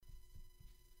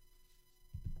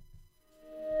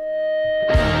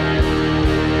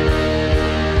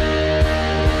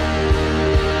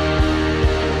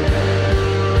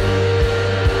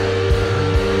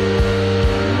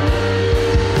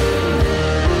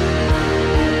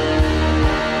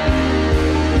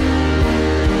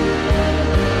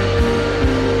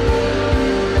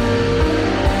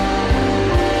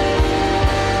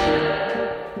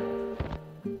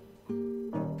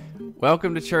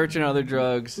Welcome to Church and Other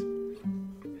Drugs.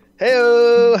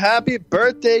 Hey, happy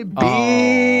birthday, bitch!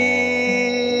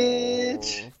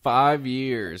 Oh, 5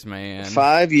 years, man.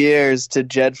 5 years to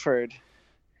Jedford.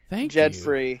 Thank Jed you.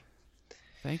 free.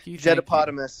 Thank you.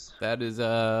 Jedopotamus. That is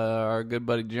our good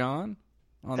buddy John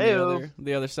on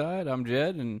the other side. I'm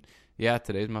Jed, and yeah,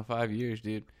 today's my 5 years,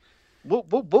 dude. Woo,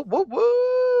 woo, woo, woo,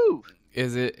 woo!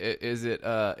 Is it?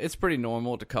 It's pretty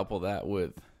normal to couple that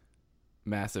with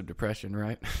massive depression,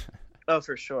 right? Oh,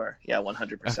 for sure. Yeah,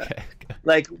 100%. Okay.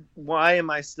 Like, why am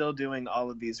I still doing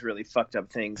all of these really fucked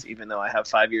up things, even though I have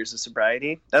 5 years of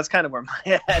sobriety? That's kind of where my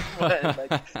head went.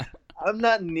 Like, I'm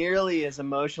not nearly as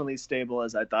emotionally stable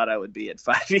as I thought I would be at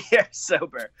 5 years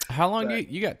sober. How long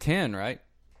you got? 10, right?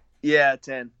 Yeah,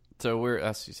 10.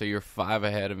 So so you're 5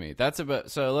 ahead of me. That's about.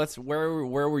 So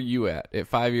where were you at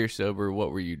 5 years sober?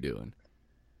 What were you doing?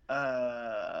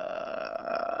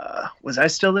 Was I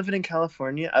still living in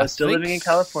California? I was still living in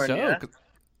California. So.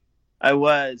 I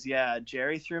was, yeah.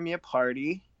 Jerry threw me a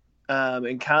party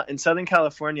in Southern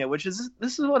California, which is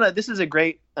this is a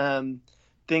great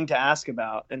thing to ask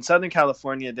about. In Southern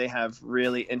California, they have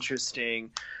really interesting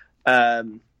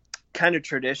kind of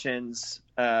traditions,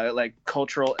 like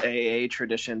cultural AA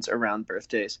traditions around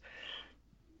birthdays.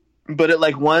 But at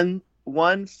like 1,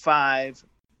 5,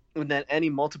 and then any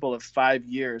multiple of 5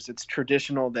 years, it's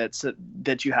traditional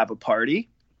that you have a party.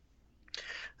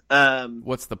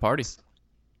 What's the party?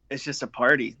 It's just a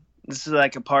party. This is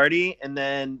like a party, and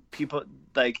then people,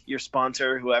 like your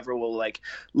sponsor, whoever, will like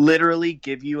literally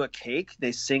give you a cake.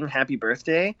 They sing happy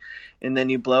birthday, and then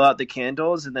you blow out the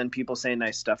candles, and then people say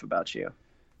nice stuff about you.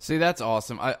 See, that's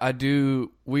awesome. I'm going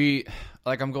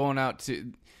out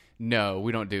to, no,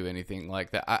 we don't do anything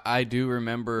like that. I do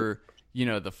remember,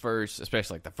 the first,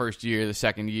 especially like the first year, the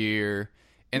second year.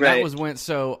 And Right. That was when,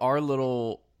 so our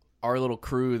little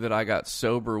crew that I got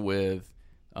sober with,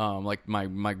 like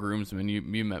my groomsmen,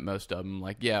 you met most of them.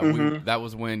 Like, yeah, that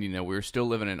was when, we were still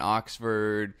living in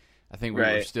Oxford. I think we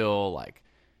were still like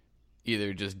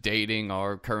either just dating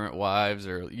our current wives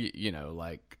or,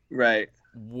 like, Right.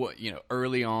 what,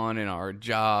 early on in our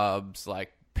jobs,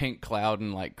 like pink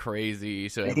clouding like crazy.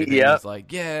 So everything Yep. was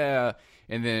like, yeah.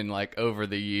 And then like over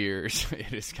the years, it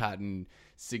has gotten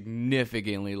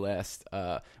significantly less.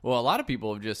 A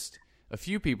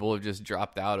few people have just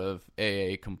dropped out of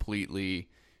AA completely.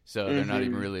 So they're not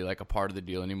even really like a part of the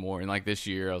deal anymore. And like this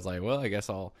year I was like, well, I guess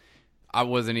I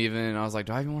was like,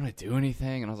 do I even want to do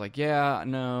anything? And I was like, yeah,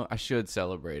 no, I should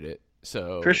celebrate it.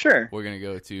 So For sure. we're going to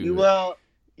go to, Well,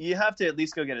 you have to at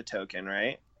least go get a token,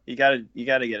 right? You gotta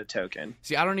get a token.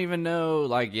 see, I don't even know,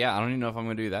 like, yeah, I don't even know if I'm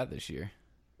going to do that this year.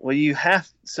 Well,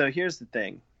 so here's the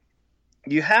thing.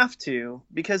 You have to,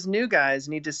 because new guys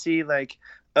need to see like,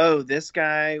 oh, this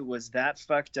guy was that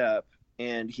fucked up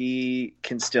and he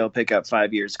can still pick up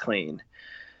 5 years clean.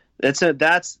 That's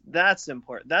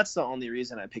important. That's the only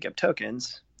reason I pick up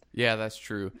tokens. Yeah, that's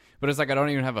true. But it's like I don't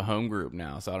even have a home group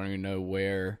now, so I don't even know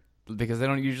where, because they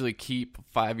don't usually keep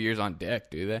 5 years on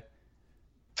deck, do they?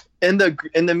 In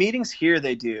the meetings here,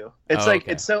 they do. It's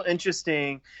It's so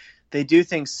interesting. They do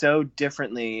things so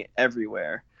differently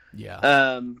everywhere.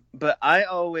 Yeah. But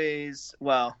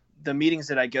the meetings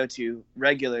that I go to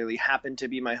regularly happen to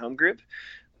be my home group.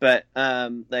 But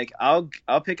like I'll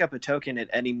pick up a token at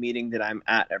any meeting that I'm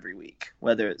at every week.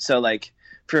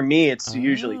 For me, it's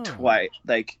usually twice,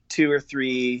 like two or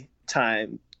three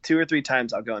times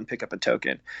I'll go and pick up a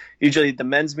token. Usually the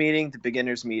men's meeting, the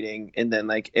beginners meeting, and then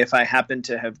like if I happen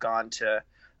to have gone to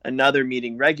another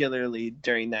meeting regularly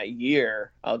during that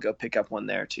year, I'll go pick up one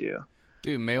there too.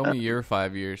 Dude, mail me your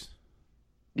 5 years.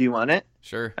 Do you want it?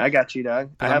 Sure. I got you,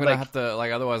 dog. I'm gonna have to,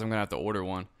 like, otherwise I'm gonna have to order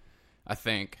one, I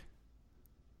think.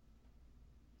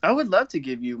 I would love to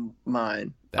give you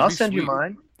mine. I'll send you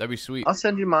mine. That'd be sweet. I'll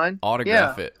send you mine.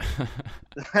 Autograph it.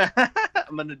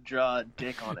 I'm gonna draw a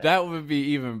dick on it. That would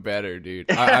be even better, dude.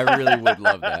 I really would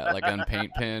love that. Like on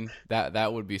paint pen.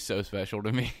 That would be so special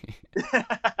to me.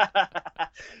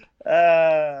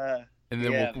 And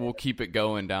then we'll keep it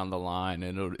going down the line,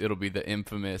 and it'll be the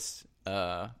infamous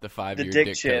the 5-year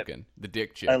dick token, the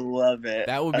dick chip. I love it.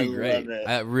 That would be great.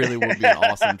 That really would be an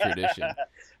awesome tradition.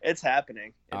 It's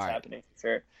happening. It's right. happening.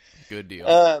 Sure. Good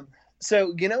deal.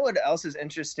 So you know what else is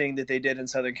interesting that they did in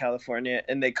Southern California,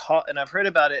 and I've heard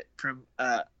about it from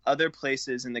other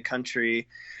places in the country,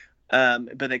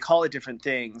 but they call it different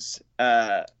things.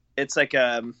 It's like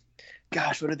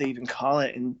gosh, what do they even call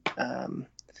it?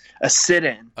 A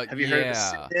sit-in. Have you heard of a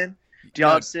sit-in? Do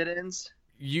y'all have sit-ins?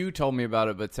 You told me about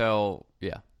it, but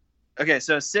yeah. Okay,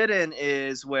 so a sit-in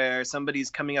is where somebody's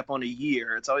coming up on a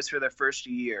year. It's always for their first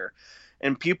year.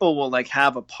 And people will like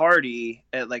have a party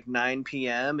at like 9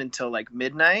 p.m. until like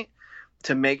midnight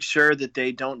to make sure that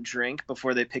they don't drink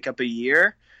before they pick up a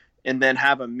year, and then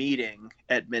have a meeting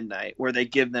at midnight where they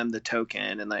give them the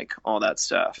token and like all that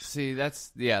stuff. See,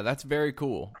 that's very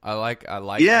cool. I like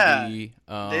Yeah. the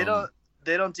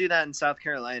They don't do that in South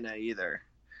Carolina either.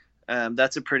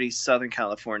 That's a pretty Southern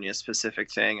California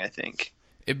specific thing, I think.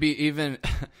 it'd be even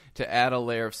to add a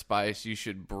layer of spice, you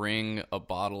should bring a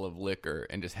bottle of liquor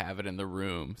and just have it in the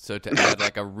room. So to add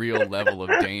like a real level of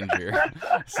danger.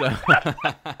 So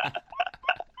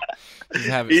just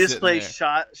have it You just sitting play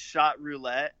there. shot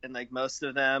roulette, and like most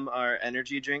of them are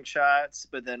energy drink shots,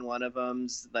 but then one of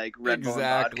them's like Red Bull and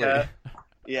Exactly. vodka.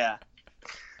 Yeah.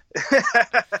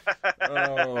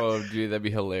 Oh, dude, that'd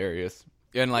be hilarious.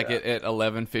 And like Yeah. at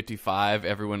 11:55,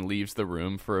 everyone leaves the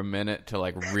room for a minute to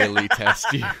like really test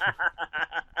you.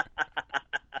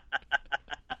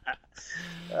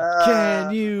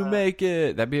 Can you make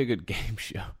it? That'd be a good game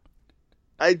show.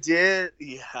 I did,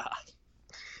 yeah.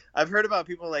 I've heard about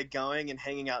people like going and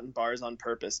hanging out in bars on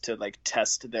purpose to like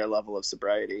test their level of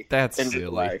sobriety That's in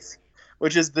real silly. life,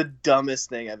 which is the dumbest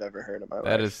thing I've ever heard in my life.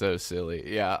 That is so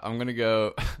silly. Yeah, I'm gonna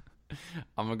go.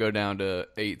 I'm gonna go down to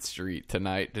 8th Street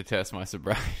tonight to test my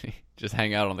sobriety. Just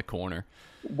hang out on the corner.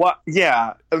 What?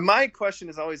 Yeah. My question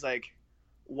is always like,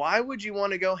 why would you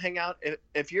want to go hang out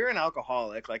if you're an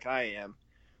alcoholic like I am?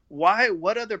 Why?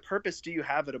 What other purpose do you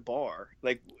have at a bar?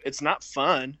 Like, it's not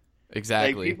fun.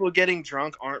 Exactly. Like, people getting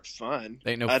drunk aren't fun.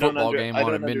 Ain't no I don't football game I on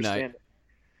don't at midnight. understand it.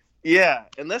 Yeah,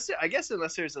 unless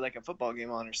there's like a football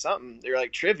game on or something. They're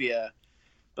like trivia,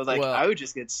 but like Well- I would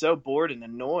just get so bored and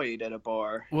annoyed at a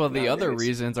bar. Well, the other nowadays.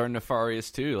 reasons are nefarious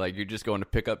too. Like you're just going to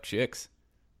pick up chicks,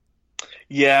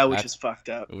 Yeah, which That's- is fucked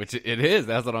up. which it is.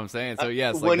 That's what I'm saying. So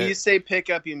yes, like when they you say pick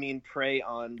up, you mean prey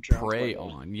on drunk prey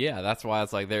women. on. Yeah, that's why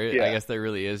it's like there. Yeah. I guess there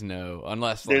really is no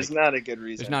unless like, There's not a good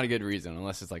reason. there's not a good reason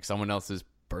unless it's like someone else's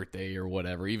birthday or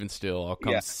whatever. Even still, I'll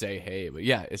come Yeah. say hey. But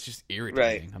yeah, it's just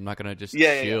irritating. Right. I'm not gonna just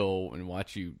Yeah, yeah, chill and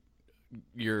watch you.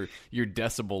 Your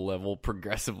decibel level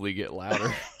progressively get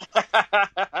louder.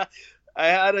 I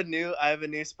have a new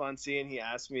sponsee, and he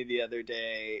asked me the other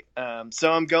day.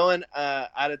 So I'm going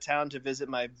out of town to visit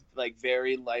my like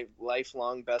very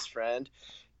lifelong best friend,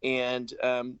 and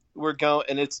we're going,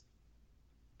 and it's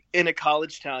in a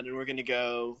college town, and we're going to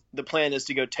go. The plan is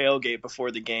to go tailgate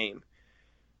before the game.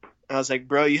 And I was like,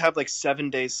 bro, you have like 7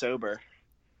 days sober.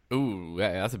 Ooh,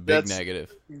 yeah, that's a big That's-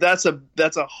 negative. That's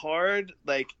a hard,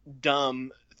 like,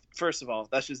 dumb. First of all,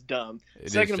 that's just dumb. It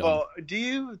is Second of dumb. all, do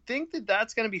you think that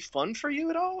that's going to be fun for you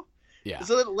at all? Yeah.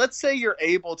 So let's say you're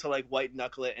able to like white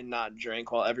knuckle it and not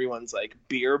drink while everyone's like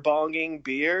beer bonging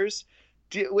beers.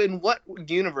 In what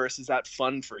universe is that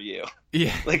fun for you?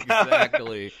 Yeah, Like-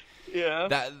 exactly. Yeah.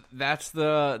 That's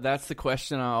the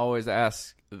question I always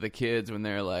ask the kids when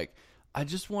they're like, I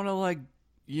just want to like,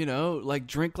 like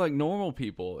drink like normal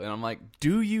people, and I'm like,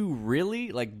 do you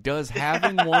really? Like, does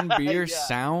having one beer Yeah.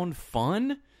 sound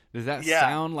fun? Does that Yeah.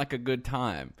 sound like a good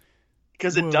time?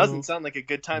 Because it Whoa. doesn't sound like a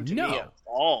good time to No. me at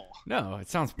all. No, it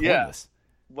sounds Yeah. pointless.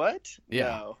 What? Yeah.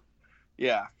 No.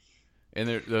 Yeah. And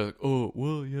they're like, oh,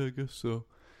 well, yeah, I guess so.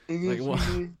 Like, what?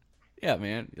 Yeah,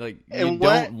 man. Like, you And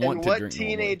don't want what to drink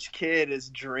teenage kid is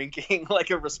drinking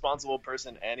like a responsible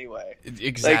person anyway? normally.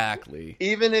 Exactly.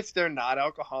 Even if they're not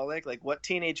alcoholic, like what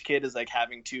teenage kid is like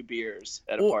having 2 beers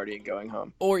at a Well- party and going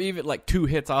home? Or even like 2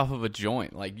 hits off of a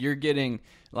joint. Like you're getting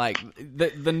like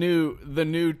the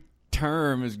new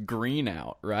term is green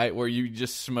out, right? Where you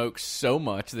just smoke so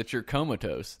much that you're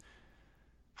comatose.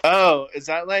 Oh, is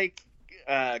that like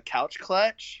couch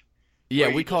clutch? Yeah,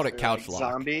 Where we you called just it are, couch like,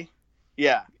 lock. Zombie.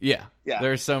 Yeah. Yeah. Yeah.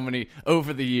 There's so many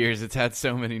over the years. It's had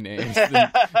so many names.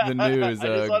 The new is I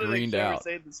just wanted to make greened sure we're out.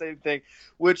 saying the same thing,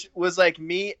 which was like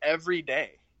me every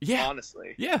day. Yeah.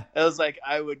 Honestly, Yeah. it was like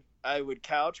I would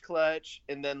couch clutch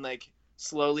and then like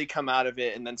slowly come out of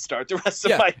it and then start the rest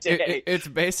of Yeah, my day. it's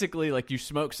basically like you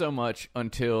smoke so much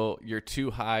until you're too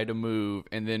high to move,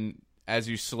 and then as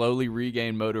you slowly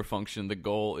regain motor function, the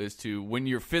goal is to, when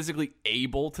you're physically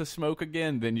able to smoke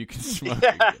again, then you can smoke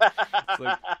again. It's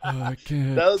like, oh, I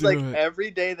can't That was do like it.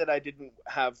 every day that I didn't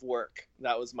have work.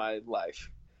 That was my life.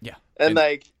 Yeah. And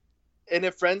like, and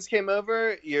if friends came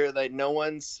over, you're like,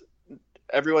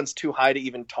 everyone's too high to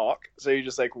even talk. So you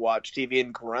just like watch TV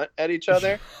and grunt at each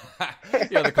other.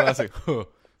 Yeah, the classic.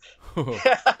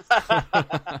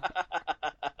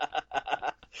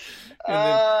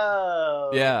 Oh,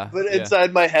 Yeah, But yeah.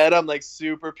 inside my head, I'm like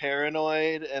super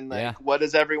paranoid and like, Yeah. what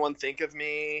does everyone think of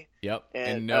me? Yep.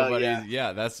 And And- nobody's, oh,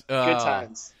 yeah, that's Good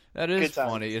times. That is Good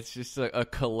times. funny. It's just a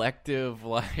collective,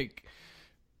 like,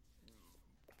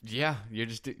 yeah, you're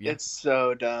just, yeah. It's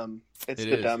so dumb. It's It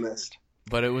the is. dumbest.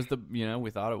 But it was we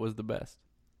thought it was the best.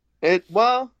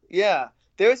 Yeah.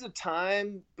 There was a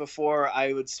time before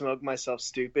I would smoke myself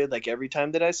stupid, like every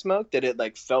time that I smoked, that it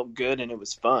like felt good and it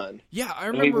was fun. Yeah, I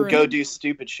And we remember. would go do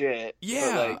stupid shit.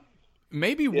 Yeah. But like,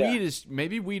 Maybe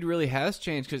yeah. weed really has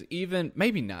changed, because even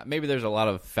maybe not, maybe there's a lot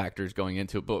of factors going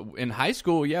into it, but in high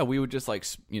school, yeah, we would just like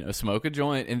smoke a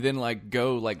joint and then like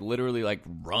go like literally like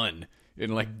run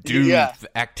and like do Yeah.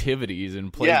 activities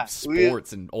and play Yeah,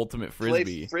 sports and ultimate frisbee.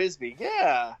 play frisbee,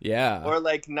 yeah. Yeah. Or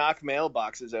like knock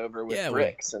mailboxes over with Yeah,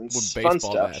 bricks and with fun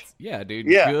baseball stuff. bats. Yeah, dude.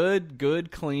 Yeah.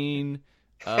 Good, clean,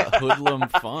 hoodlum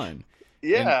fun.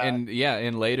 Yeah. And yeah,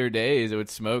 in later days, it would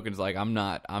smoke, and it's like, I'm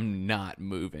not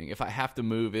moving. If I have to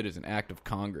move, it is an act of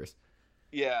Congress.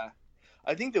 Yeah.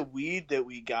 I think the weed that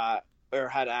we got or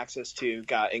had access to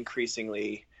got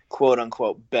increasingly quote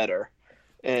unquote better.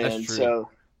 And That's true. so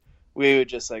we would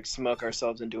just like smoke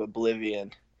ourselves into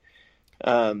oblivion.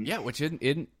 Yeah, which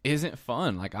isn't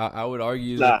fun. Like I would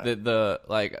argue Nah. that the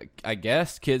like, I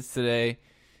guess kids today,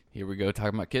 here we go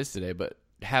talking about kids today, but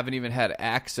haven't even had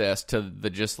access to the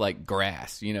just like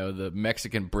grass, the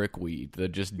Mexican brickweed, the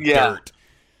just Yeah. dirt,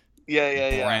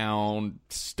 Yeah. brown,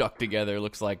 stuck together,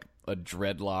 looks like a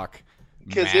dreadlock,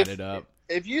 'Cause matted up.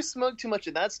 If you smoke too much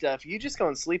of that stuff, you just go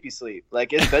in sleepy sleep.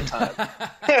 Like it's bedtime.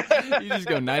 You just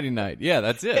go nighty night. Yeah,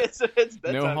 that's it. It's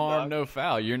bedtime. No harm, dog. no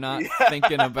foul. You're not Yeah.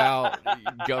 thinking about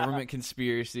government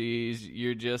conspiracies.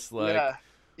 You're just like, Yeah.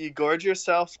 You gorge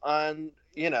yourself on,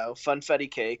 funfetti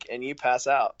cake and you pass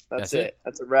out. That's it.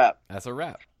 That's a wrap. that's a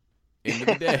wrap. End of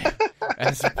the day.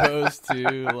 As opposed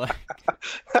to like,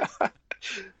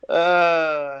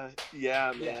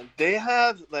 Yeah, man. They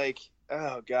have like,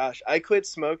 oh gosh, I quit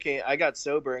smoking. I got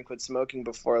sober and quit smoking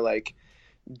before like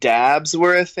dabs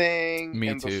were a thing. Me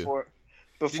and too.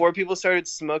 Before people started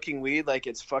smoking weed like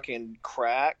it's fucking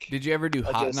crack. did you ever do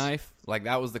I hot just- knife? Like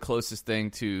that was the closest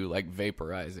thing to like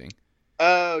vaporizing,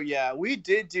 Oh yeah, we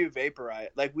did do vaporize.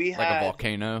 Like we like had a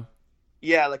volcano.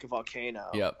 Yeah, like a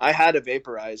volcano. Yep. I had a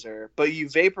vaporizer, but you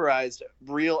vaporized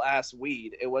real ass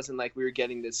weed. It wasn't like we were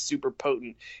getting this super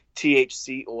potent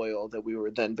THC oil that we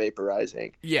were then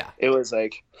vaporizing. Yeah, It was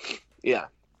like, yeah,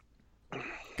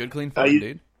 good clean fun, you-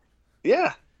 dude.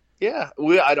 yeah.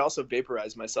 I'd also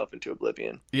vaporize myself into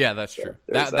oblivion. Yeah, that's true.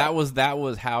 there's That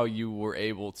was how you were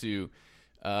able to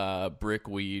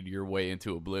brickweed your way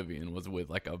into oblivion, was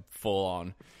with like a full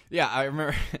on. Yeah, I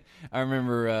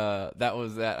remember that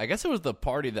was that. I guess it was the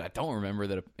party that I don't remember,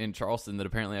 that in Charleston, that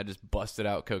apparently I just busted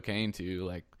out cocaine to,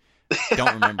 like,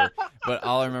 don't remember. But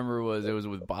all I remember was it was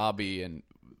with Bobby, and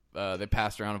they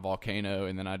passed around a volcano,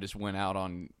 and then I just went out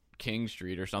on King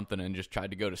Street or something and just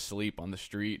tried to go to sleep on the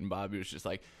street, and Bobby was just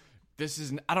like, "This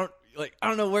is I don't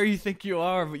know where you think you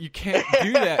are, but you can't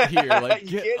do that here. Like, You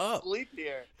get can't up. sleep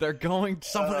here. They're going.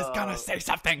 Someone is gonna say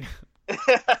something."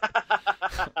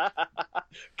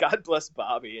 God bless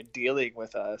Bobby and dealing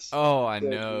with us. Oh, I Good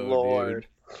know, Lord.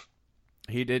 dude.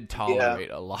 He did tolerate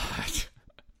a lot.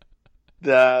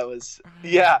 That was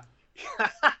yeah.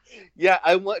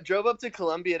 I drove up to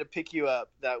Columbia to pick you up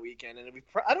that weekend, and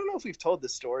I don't know if we've told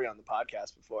this story on the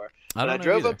podcast before. I But don't I know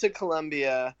drove either. up to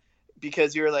Columbia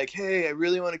because you were like, "Hey, I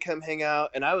really want to come hang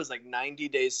out," and I was like 90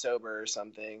 days sober or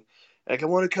something. Like, I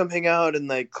want to come hang out and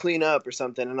like clean up or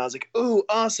something, and I was like, "Ooh,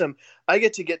 awesome! I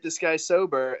get to get this guy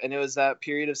sober." And it was that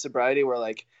period of sobriety where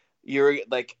like you're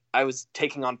like I was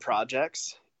taking on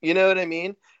projects. You know what I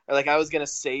mean? Or like I was gonna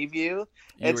save you.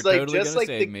 You It's were like totally just gonna like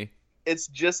save the- me. It's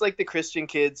just like the Christian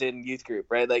kids in youth group,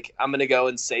 right? Like, I'm gonna go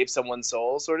and save someone's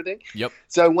soul, sort of thing. Yep.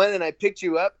 So I went and I picked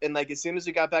you up, and like as soon as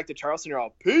we got back to Charleston, you're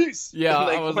all peace. Yeah, And,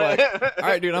 I was like, all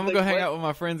right, dude, I'm gonna go hang what? out with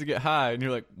my friends and get high. And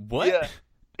you're like, what? Yeah,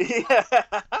 yeah.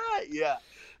 Yeah,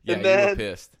 And you were then-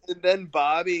 pissed. And then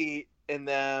Bobby and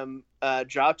them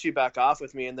dropped you back off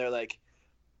with me, and they're like,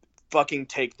 "Fucking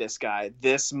take this guy,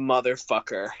 this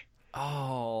motherfucker."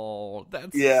 Oh,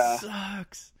 that Yeah.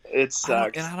 sucks. It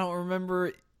sucks. And I don't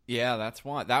remember. Yeah, that's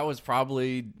why. That was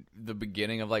probably the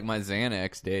beginning of like my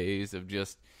Xanax days of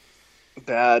just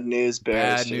Bad news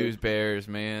bears. bad news bears,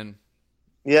 man.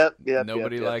 Yep.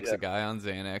 Nobody likes a guy on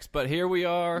Xanax, but here we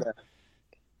are. Yeah.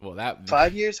 Well, that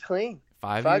 5 years clean.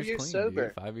 5 5 years years clean, sober.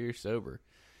 Dude. 5 years sober.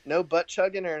 No butt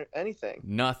chugging or anything.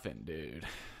 Nothing, dude.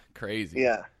 Crazy.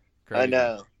 Yeah, Crazy. I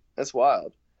know. That's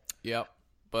wild. Yep.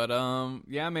 But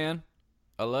yeah, man.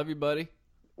 I love you, buddy.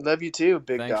 Love you too,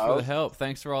 big Thanks for dog. the help.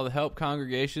 Thanks for all the help,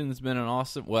 congregation. It's been an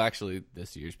awesome. Well, actually,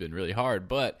 this year's been really hard,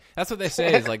 but that's what they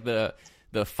say is like the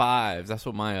fives. That's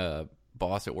what my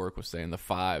boss at work was saying. The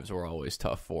fives were always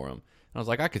tough for him. And I was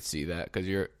like, I could see that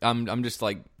because I'm just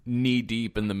like knee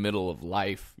deep in the middle of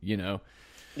life, you know.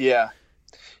 Yeah.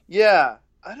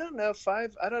 I don't know.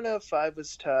 I don't know if five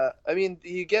was tough. I mean,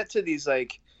 you get to these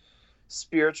like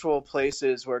spiritual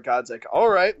places where God's like, all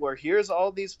right, well, here's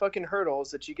all these fucking hurdles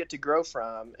that you get to grow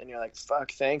from. And you're like,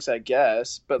 fuck, thanks, I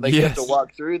guess. But like, you have to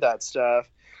walk through that stuff.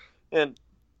 And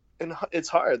it's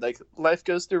hard. Like, life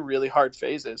goes through really hard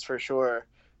phases for sure.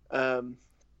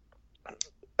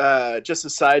 Just a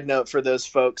side note for those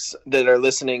folks that are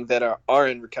listening that are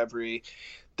in recovery,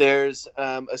 there's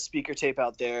a speaker tape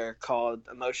out there called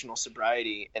Emotional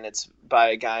Sobriety, and it's by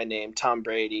a guy named Tom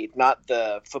Brady, not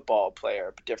the football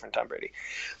player, but different Tom Brady.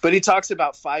 But he talks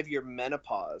about 5-year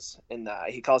menopause in that.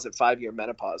 He calls it 5-year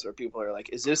menopause, where people are like,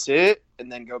 is this it?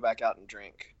 And then go back out and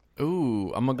drink.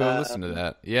 Ooh, I'm going to go listen to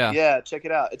that. Yeah. Yeah, check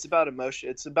it out. It's about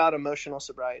emotional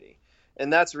sobriety.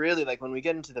 And that's really like when we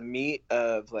get into the meat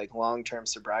of like long-term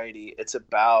sobriety, it's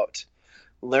about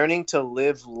learning to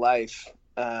live life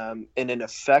in an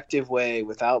effective way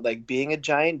without like being a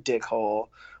giant dickhole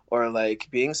or like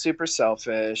being super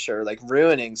selfish or like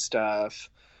ruining stuff,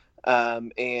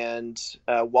 and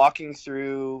walking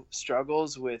through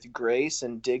struggles with grace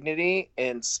and dignity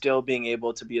and still being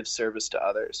able to be of service to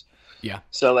others. Yeah.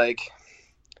 So like,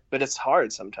 but it's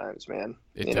hard sometimes, man.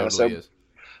 It totally is.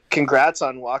 Congrats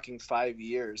on walking 5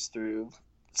 years through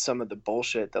some of the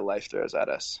bullshit that life throws at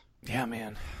us. Yeah,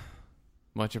 man.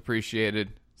 Much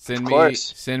appreciated. Send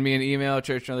me an email,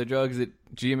 churchandother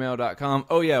drugs@gmail.com.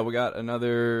 Oh, yeah, we got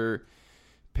another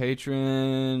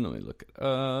patron. Let me look it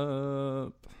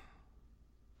up.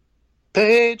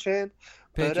 Patron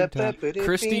time.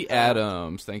 Christy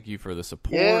Adams. Thank you for the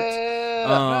support.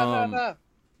 Yeah.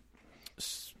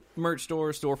 Merch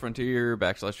store Frontier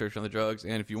 /Church on the Drugs.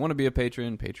 And if you want to be a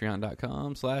patron,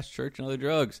 patreon.com/Church on the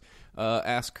Drugs.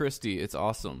 Ask Christy. It's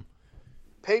awesome.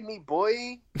 Pay me,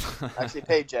 boy. Actually,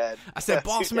 pay Jed. I said,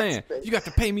 boss man, you got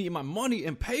to pay me my money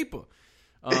in paper.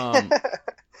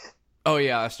 Oh,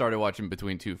 yeah, I started watching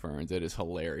Between Two Ferns. It is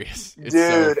hilarious. It's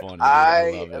so funny. Dude.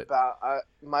 I love it.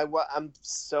 I'm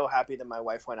so happy that my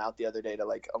wife went out the other day to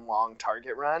like a long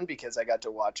Target run because I got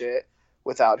to watch it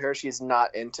without her. She's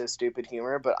not into stupid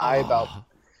humor, but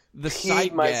the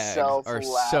sight gags are laughing.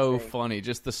 So funny.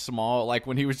 Just the small, like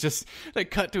when he was just like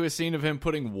cut to a scene of him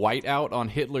putting white out on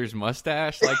Hitler's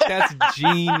mustache. Like that's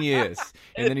genius.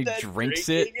 And then he drinks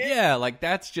it. Yeah, like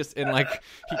that's just, and like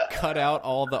he cut out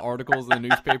all the articles in the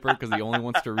newspaper because he only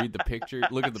wants to read the picture.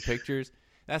 Look at the pictures.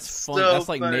 That's fun. So that's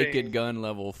like funny. Naked Gun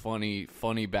level funny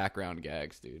background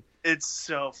gags, dude. It's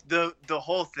so the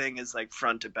whole thing is like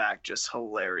front to back just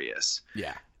hilarious.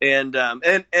 Yeah. And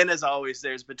as always,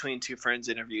 there's Between Two Ferns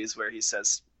interviews where he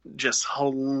says just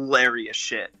hilarious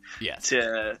shit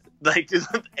to like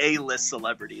A-list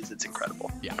celebrities. It's incredible.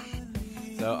 Yeah.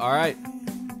 So all right,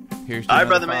 here's all right,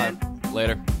 brother 5. man.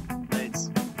 Later.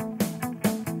 Thanks.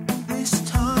 This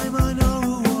time I know.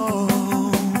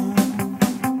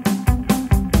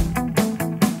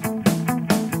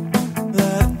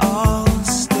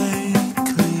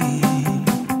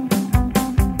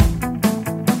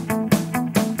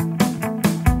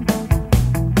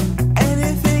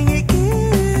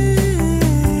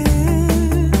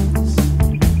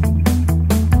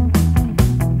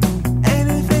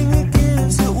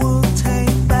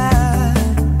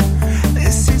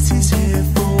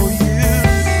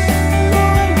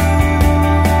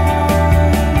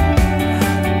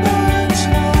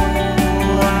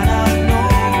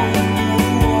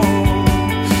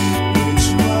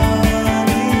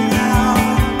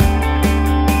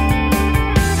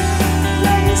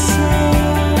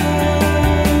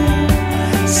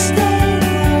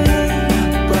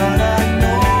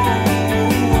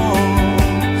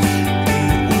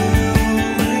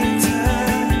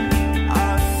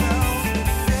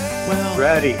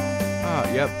 Ready.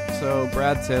 Oh, yep. So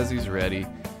Brad says he's ready.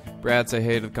 Brad, say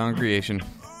hey to the congregation.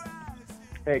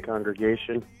 Hey,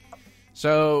 congregation.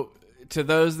 So, to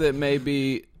those that may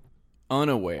be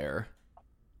unaware,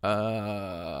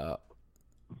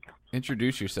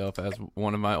 introduce yourself as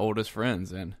one of my oldest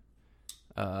friends. And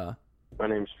I'm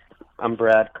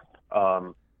Brad,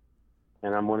 and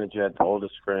I'm one of Jed's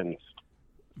oldest friends.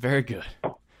 Very good.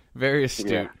 Very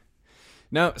astute. Yeah.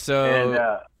 No, so... And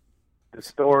the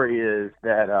story is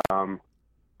that,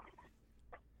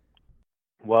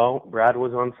 Brad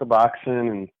was on Suboxone,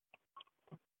 and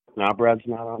now Brad's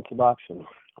not on Suboxone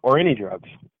or any drugs.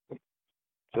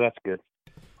 So that's good.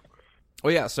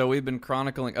 Well, yeah, so we've been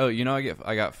chronicling... Oh, you know,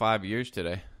 I got 5 years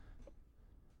today.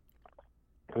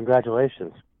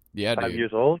 Congratulations. Yeah, dude. 5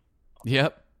 years old?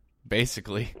 Yep,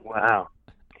 basically. Wow.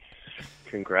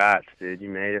 Congrats, dude. You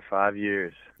made it 5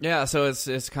 years. Yeah, so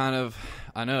it's kind of...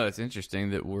 I know, it's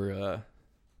interesting that we're...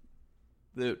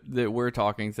 that we're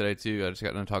talking today, too. I just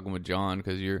got done talking with John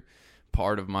because you're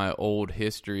part of my old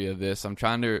history of this. I'm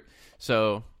trying to...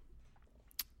 So,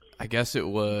 I guess it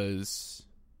was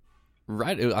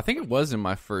right. I think it was in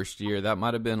my first year. That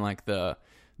might have been like the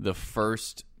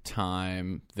first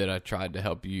time that I tried to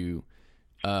help you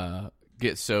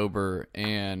get sober,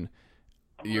 and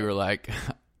you were like,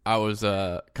 I was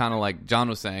kind of like John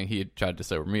was saying, he had tried to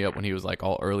sober me up when he was like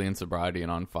all early in sobriety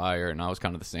and on fire, and I was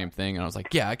kind of the same thing. And I was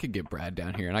like, yeah, I could get Brad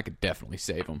down here, and I could definitely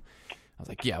save him. I was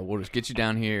like, yeah, we'll just get you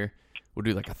down here. We'll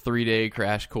do like a 3-day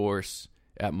crash course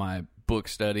at my book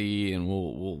study, and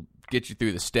we'll get you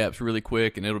through the steps really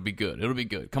quick, and it'll be good. It'll be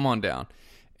good. Come on down.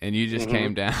 And you just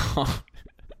came down.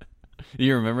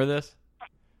 You remember this?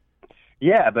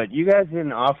 Yeah, but you guys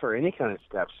didn't offer any kind of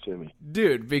steps to me.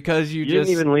 Dude, because you just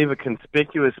didn't even leave a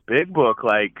conspicuous big book.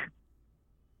 Like,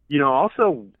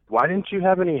 also, why didn't you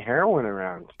have any heroin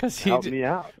around? Because he help me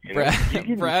out. Brad,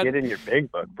 you didn't get in your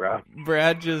big book, bro.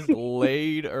 Brad just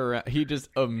laid around. He just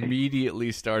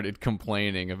immediately started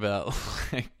complaining about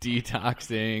like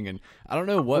detoxing, and I don't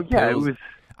know what pills. It was.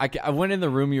 I went in the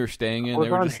room you were staying in. I was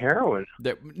they were on just, heroin.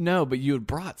 No, but you had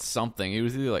brought something. It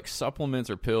was either like supplements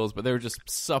or pills, but they were just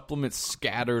supplements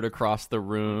scattered across the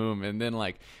room. And then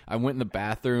like I went in the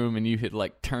bathroom, and you had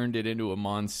like turned it into a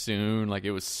monsoon, like it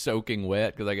was soaking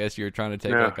wet because I guess you were trying to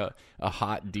take like a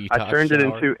hot detox. I turned it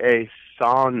into a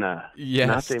sauna.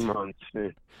 Yes, not a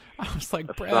monsoon. I was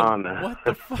like, Brad, sauna. What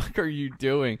the fuck are you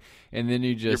doing? And then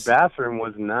you just your bathroom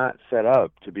was not set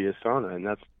up to be a sauna,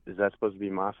 and is that supposed to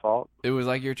be my fault? It was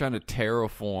like you're trying to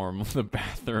terraform the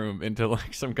bathroom into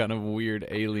like some kind of weird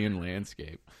alien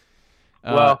landscape.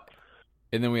 Well,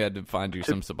 and then we had to find you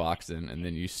some Suboxone, and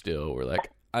then you still were like,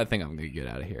 I think I'm going to get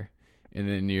out of here. And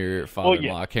then your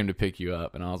father-in-law came to pick you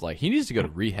up, and I was like, he needs to go to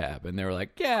rehab. And they were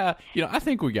like, yeah, I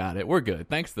think we got it. We're good.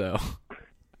 Thanks, though.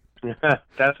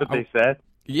 That's what they said?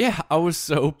 Yeah, I was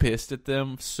so pissed at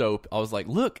them. I was like,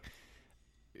 look.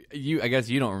 I guess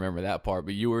you don't remember that part,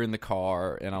 but you were in the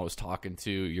car, and I was talking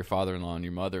to your father-in-law and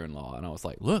your mother-in-law, and I was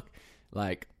like, look,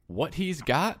 like, what he's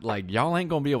got, like, y'all ain't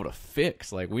gonna be able to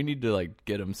fix. Like, we need to, like,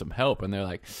 get him some help. And they're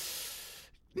like,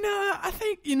 no, I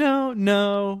think,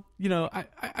 no,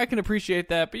 I can appreciate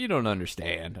that, but you don't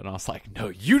understand. And I was like, no,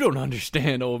 you don't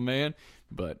understand, old man.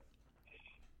 But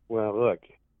well, look,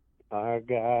 our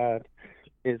God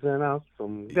is an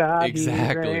awesome God.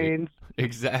 Exactly.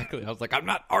 Exactly. I was like, I'm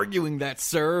not arguing that,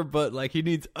 sir, but like he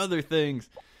needs other things.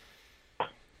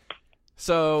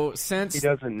 So since he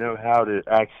doesn't know how to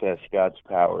access God's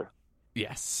power.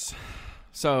 Yes.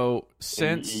 So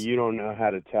since you don't know how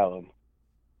to tell him.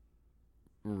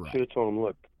 Right. Should have told him,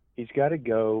 look, he's got to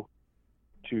go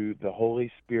to the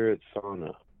Holy Spirit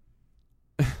sauna.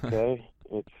 Okay?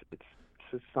 it's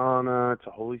a sauna, it's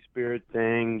a Holy Spirit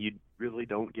thing. You really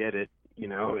don't get it.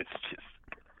 It's just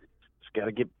got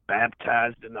to get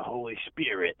baptized in the Holy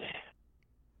Spirit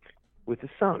with a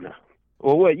sauna.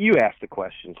 Well, you asked the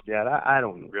questions, Dad. I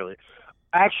don't really.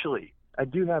 Actually, I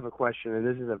do have a question, and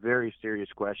this is a very serious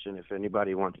question if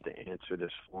anybody wants to answer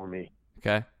this for me.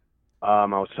 Okay. I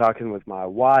was talking with my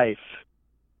wife,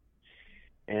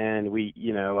 and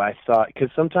I thought, because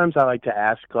sometimes I like to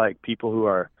ask, like, people who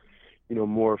are,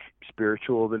 more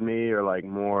spiritual than me or, like,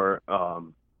 more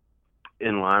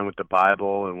in line with the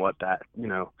Bible and what that,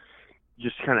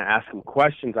 just kind of ask them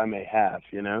questions I may have,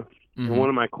 And one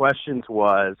of my questions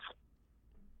was,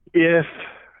 is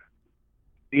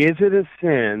it a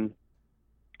sin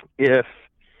if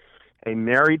a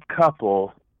married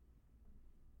couple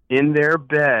in their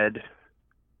bed,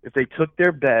 if they took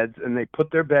their beds and they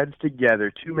put their beds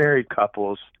together, two married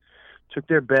couples took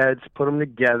their beds, put them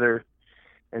together,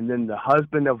 and then the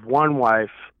husband of one wife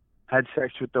had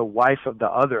sex with the wife of the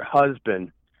other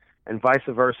husband, and vice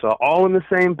versa, all in the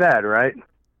same bed, right?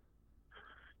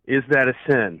 Is that a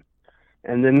sin?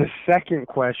 And then the second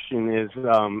question is,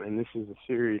 and this is a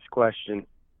serious question,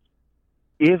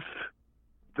 if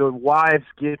the wives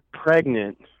get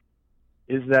pregnant,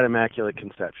 is that immaculate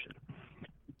conception?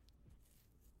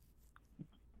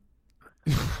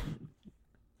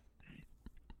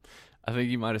 I think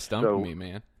you might have stumped me,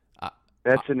 man.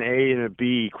 That's an A and a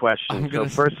B question. So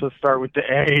first let's start with the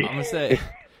A. I'm going to say,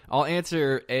 I'll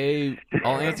answer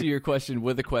your question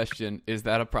with a question. Is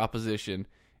that a proposition?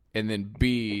 And then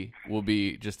B will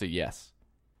be just a yes.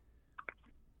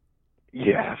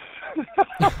 Yes.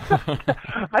 I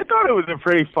thought it was a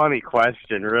pretty funny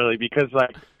question, really, because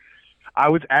like I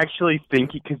was actually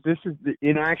thinking, because this is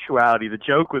in actuality, the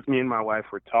joke was me and my wife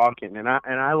were talking, and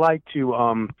I like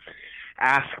to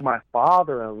ask my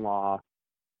father-in-law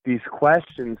these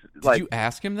questions. Did you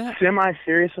ask him that?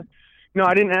 Semi-seriously. No,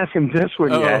 I didn't ask him this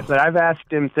one yet, but I've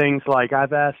asked him things like,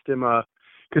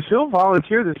 because he'll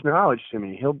volunteer this knowledge to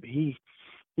me.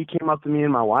 He came up to me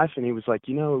and my wife, and he was like,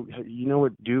 you know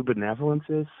what due benevolence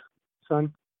is,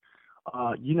 son?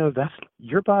 that's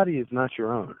your body is not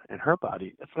your own, and her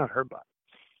body, that's not her body.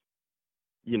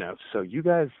 So you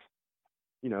guys,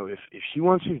 if she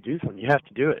wants you to do something, you have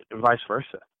to do it, and vice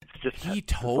versa. It's just He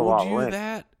it's the told law of you land.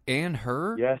 that and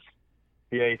her? Yes.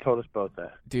 Yeah, he told us both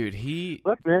that. Dude,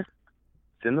 Look, man,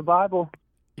 it's in the Bible.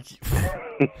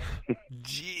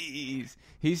 Jeez.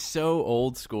 He's so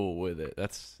old school with it.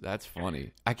 That's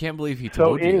funny. I can't believe he So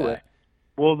told you anyway, that.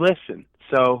 well, listen.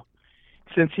 So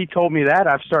since he told me that,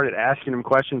 I've started asking him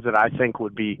questions that I think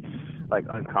would be like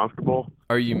uncomfortable.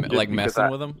 Are you Just like because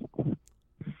messing with him?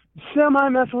 Semi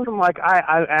messing with him. Like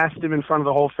I asked him in front of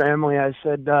the whole family. I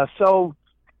said, "So,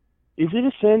 is it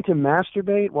a sin to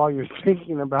masturbate while you're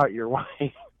thinking about your wife?"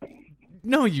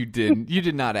 No, you didn't. You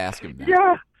did not ask him that.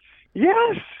 Yeah.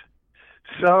 Yes.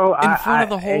 So In front of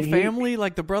the whole and he- family,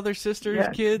 like the brothers, sisters,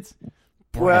 Yeah. kids.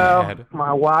 Well, Brad.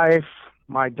 my wife,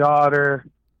 my daughter,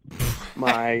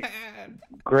 my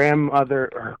grandmother,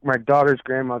 or my daughter's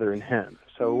grandmother, and him.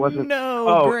 So it wasn't. No,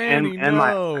 Oh, Granny, and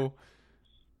my- no.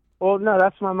 Well, no,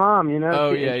 that's my mom.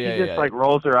 Oh, She, yeah, she yeah, just yeah. like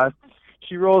rolls her eyes.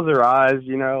 She rolls her eyes, like.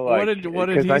 What did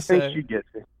because he I think say? she gets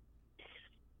it.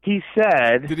 He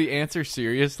said. Did he answer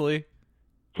seriously?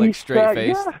 he Like straight said,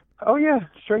 faced? Yeah. Oh yeah,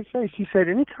 straight face. He said,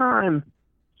 anytime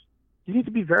you need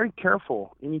to be very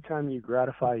careful. Anytime you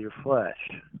gratify your flesh.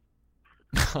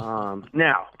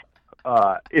 Now,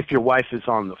 if your wife is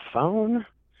on the phone,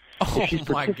 Oh if she's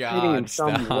my participating in God!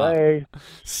 some Stop. way,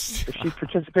 if she's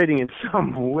participating in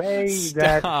some way,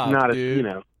 that's Stop, not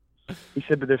dude. He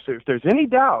said, but if there's any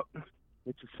doubt,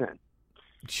 it's a sin.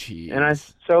 Jeez. And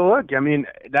so look, I mean,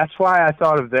 that's why I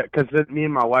thought of that, because me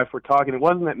and my wife were talking. It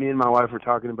wasn't that me and my wife were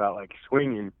talking about like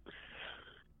swinging.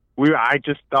 I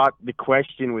just thought the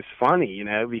question was funny,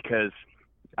 because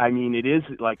I mean, it is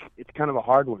like, it's kind of a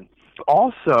hard one.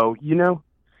 Also,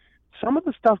 some of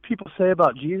the stuff people say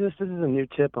about Jesus, this is a new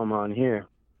tip I'm on here,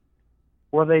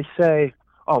 where they say,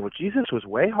 oh, well, Jesus was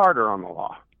way harder on the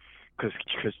law. Because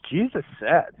Jesus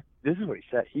said, this is what he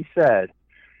said. He said,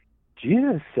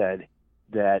 Jesus said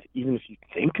that even if you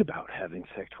think about having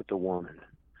sex with a woman,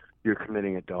 you're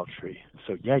committing adultery.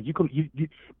 So yeah, you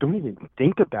don't even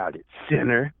think about it,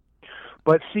 sinner.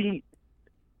 But see,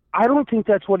 I don't think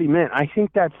that's what he meant. I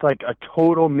think that's like a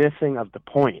total missing of the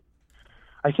point.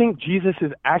 I think Jesus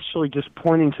is actually just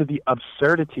pointing to the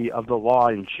absurdity of the law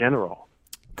in general.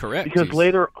 Correct. Because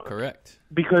Correct.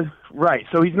 Right.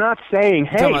 So he's not saying,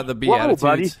 You're hey, talking about the Beatitudes? whoa,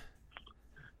 buddy.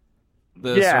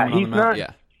 The Yeah, Sermon on he's the Mount? not-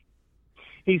 Yeah.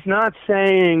 He's not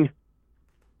saying,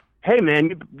 hey,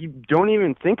 man, you don't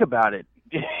even think about it,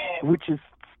 which is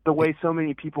the way so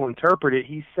many people interpret it.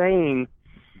 He's saying,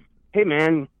 hey,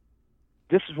 man,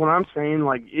 this is what I'm saying.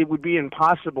 Like, it would be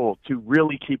impossible to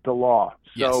really keep the law.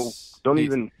 So Yes. don't He's-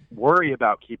 even worry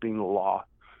about keeping the law.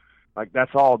 Like,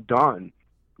 that's all done,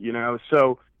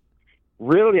 So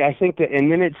really, I think that,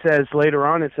 and then it says later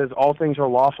on, it says, all things are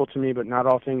lawful to me, but not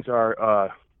all things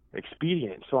are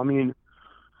expedient. So, I mean,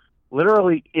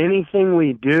 literally anything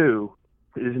we do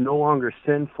is no longer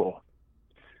sinful.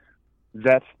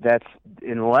 That's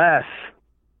unless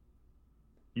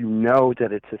you know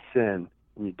that it's a sin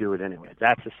and you do it anyway.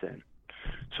 That's a sin.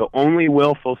 So only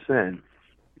willful sin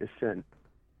is sin.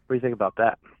 What do you think about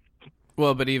that?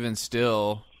 Well, but even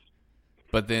still,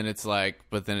 but then it's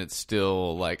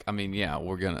still like, I mean, yeah,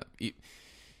 we're gonna.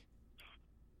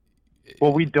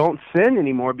 Well, we don't sin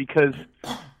anymore because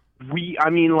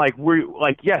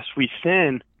yes, we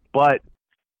sin, but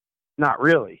not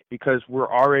really, because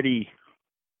the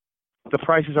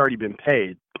price has already been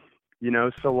paid,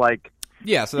 so like.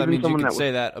 Yeah, so that Even means you someone could that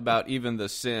say that about even the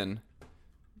sin,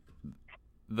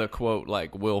 the quote,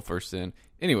 like, will for sin.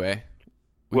 Anyway.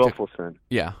 Willful sin.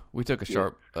 Yeah, we took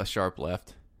a sharp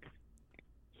left.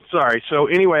 Sorry. So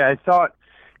anyway, I thought,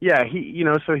 yeah,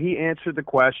 so he answered the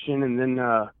question, and then,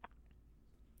 I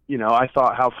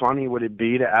thought how funny would it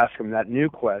be to ask him that new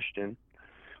question,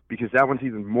 because that one's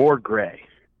even more gray,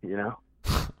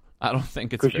 I don't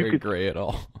think it's 'Cause you very could- gray at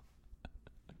all.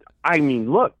 I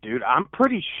mean, look, dude, I'm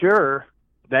pretty sure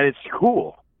that it's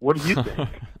cool. What do you think?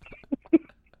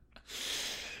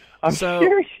 I'm So-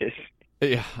 serious.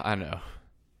 Yeah, I know.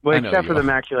 Well, I know except you for the are.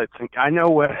 immaculate,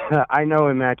 I know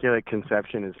immaculate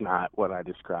conception is not what I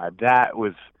described. That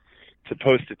was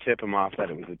supposed to tip him off that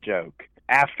it was a joke.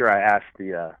 After I asked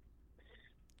the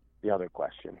other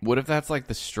question. What if that's like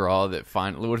the straw that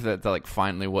finally? What if that's like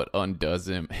finally what undoes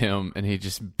him, and he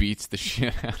just beats the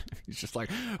shit out of him? He's just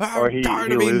like, Or I'm he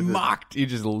tired of being loses- mocked. He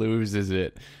just loses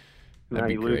it. No,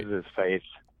 That'd he be great. loses his face.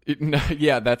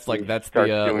 Yeah, that's He the starts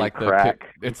doing like crack.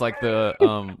 it's like the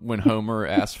when Homer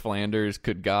asked Flanders,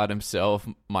 could God himself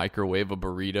microwave a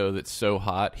burrito that's so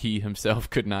hot he himself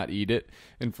could not eat it?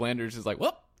 And Flanders is like,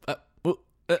 well,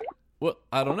 Well,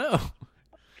 I don't know.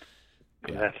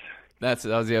 Yeah. That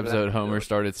was the episode Homer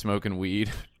started smoking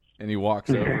weed, and he walks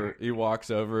over. He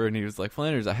walks over, and he was like,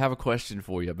 "Flanders, I have a question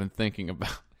for you. I've been thinking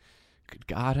about. Could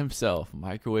God Himself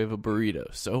microwave a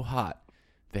burrito so hot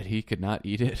that He could not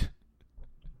eat it?"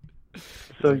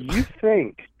 So you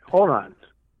think? Hold on.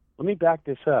 Let me back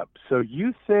this up. So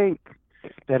you think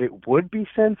that it would be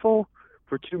sinful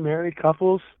for two married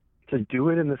couples to do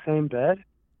it in the same bed?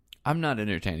 I'm not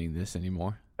entertaining this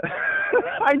anymore.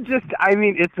 I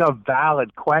mean, it's a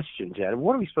valid question, Jed.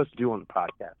 What are we supposed to do on the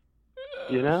podcast?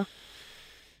 You know?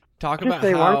 Talk Just about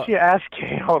say, how... why don't you ask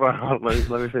Kay? Hold on. Let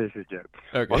me finish this joke.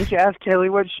 Okay. Why don't you ask Kaylee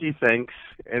what she thinks,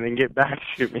 and then get back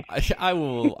to me? I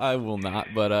will not,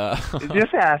 but...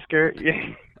 Just ask her.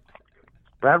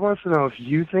 Brad wants to know if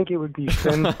you think it would be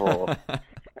sinful.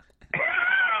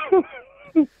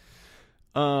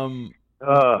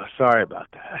 Oh, sorry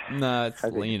about that. No, it's,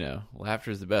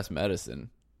 laughter is the best medicine.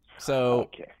 So,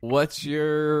 Okay.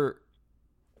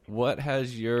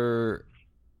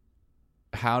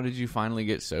 how did you finally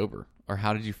get sober? Or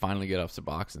how did you finally get off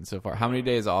Suboxone so far? How many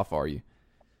days off are you?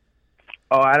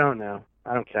 Oh, I don't know.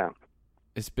 I don't count.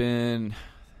 It's been,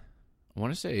 I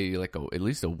want to say like at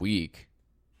least a week.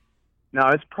 No,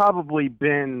 it's probably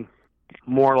been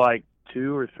more like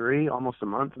 2 or 3, almost a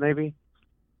month maybe.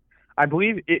 I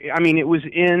believe, it was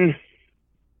in,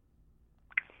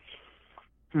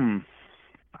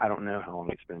 I don't know how long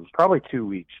it's been. Probably 2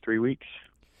 weeks, 3 weeks.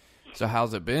 So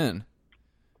how's it been?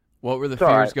 What were the It's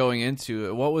fears all right. going into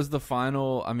it? What was the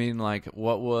final,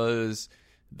 what was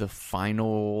the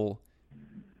final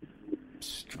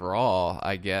straw,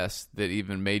 I guess, that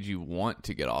even made you want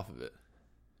to get off of it?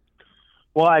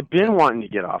 Well, I've been wanting to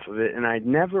get off of it, and I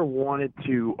never wanted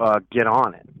to get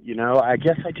on it. You know, I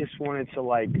guess I just wanted to,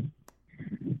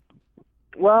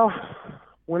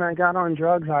 when I got on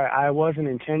drugs, I wasn't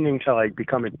intending to,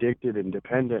 become addicted and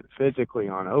dependent physically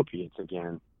on opiates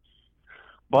again.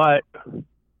 But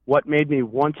what made me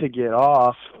want to get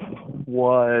off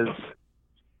was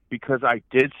because I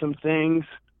did some things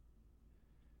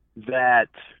that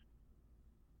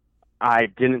I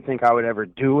didn't think I would ever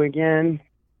do again.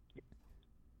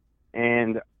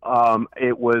 And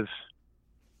it was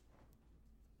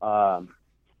so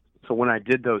when I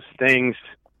did those things,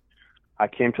 I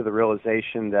came to the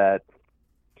realization that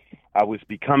I was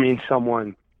becoming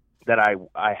someone that I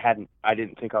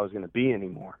didn't think I was going to be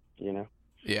anymore, you know?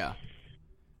 Yeah.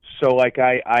 So I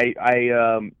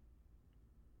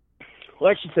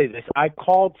should say this. I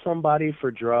called somebody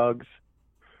for drugs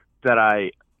that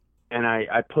I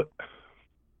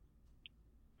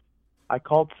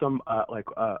called some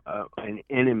an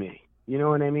enemy. You know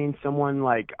what I mean? Someone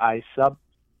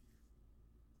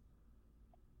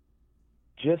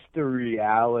just the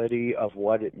reality of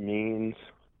what it means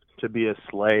to be a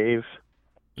slave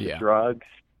to drugs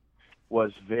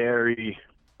was very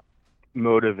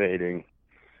motivating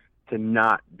to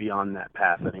not be on that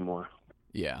path anymore.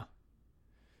 Yeah.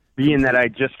 Being that I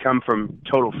just come from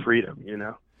total freedom, you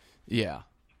know? Yeah.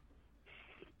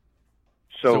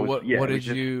 So what did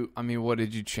you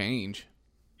change?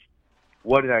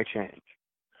 What did I change?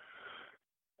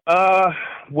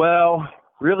 Well,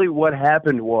 really what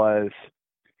happened was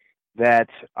that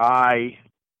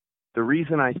the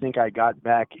reason I think I got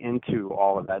back into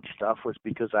all of that stuff was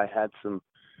because I had some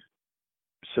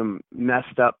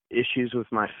messed up issues with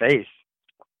my faith.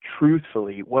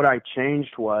 Truthfully, what I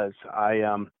changed was I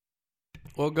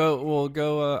kind of want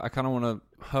to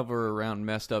hover around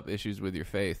messed up issues with your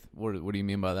faith. What do you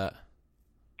mean by that?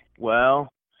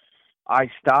 Well, I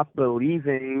stopped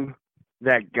believing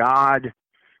that God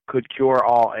could cure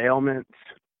all ailments.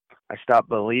 I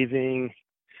started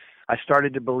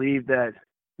to believe that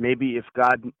maybe if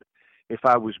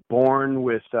I was born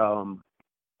with a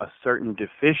certain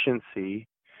deficiency,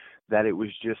 that it was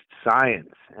just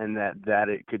science and that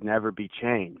it could never be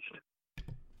changed.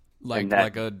 Like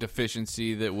a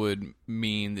deficiency that would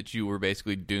mean that you were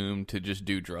basically doomed to just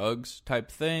do drugs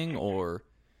type thing, or?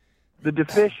 The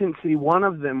deficiency, one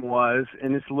of them was,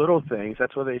 and it's little things,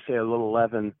 that's what they say, a little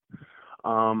leaven.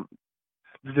 The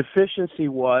deficiency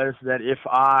was that if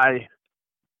I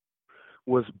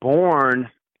was born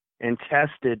and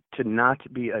tested to not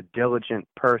be a diligent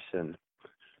person,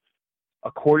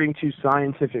 according to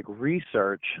scientific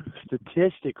research,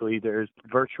 statistically, there's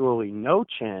virtually no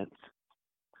chance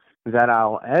that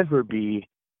I'll ever be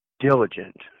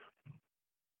diligent,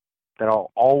 that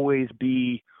I'll always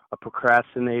be a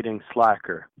procrastinating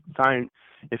slacker.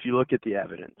 If you look at the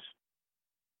evidence.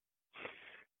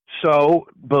 So,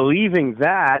 believing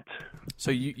that... So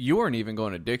you weren't even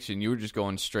going addiction, you were just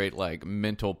going straight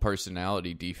mental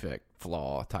personality defect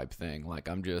flaw type thing.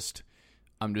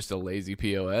 I'm just a lazy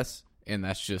POS, and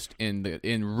that's just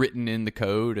written in the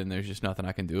code, and there's just nothing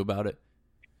I can do about it?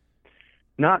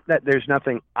 Not that there's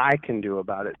nothing I can do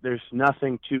about it. There's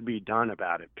nothing to be done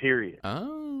about it, period.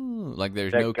 Oh, like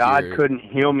there's that no God cure. couldn't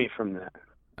heal me from that.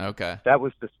 Okay. That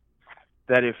was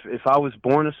that if I was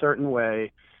born a certain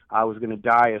way, I was going to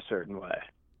die a certain way.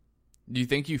 Do you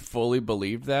think you fully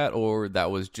believed that, or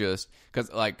that was just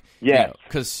because, like, Yes.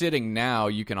 Because sitting now,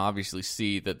 you can obviously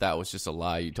see that was just a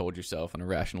lie you told yourself and a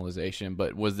rationalization.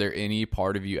 But was there any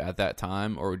part of you at that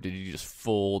time, or did you just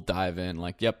full dive in,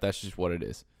 like, yep, that's just what it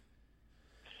is?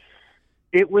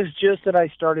 It was just that I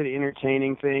started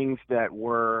entertaining things that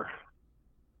were,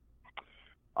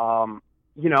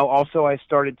 also I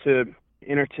started to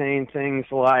entertain things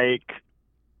like,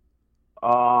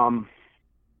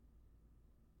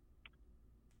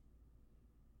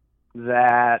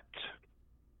 that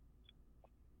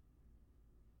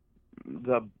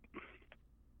the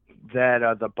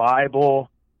Bible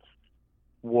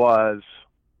was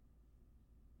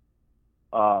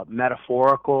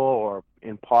metaphorical or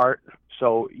in part.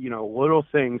 So, little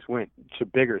things went to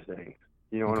bigger things.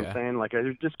 You know what Okay. I'm saying? Like,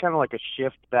 there's just kind of like a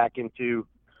shift back into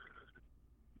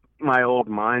my old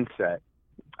mindset.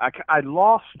 I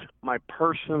lost my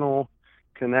personal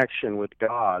connection with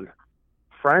God,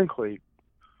 frankly,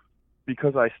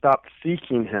 because I stopped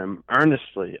seeking him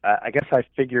earnestly. I guess I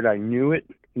figured I knew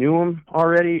him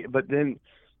already, but then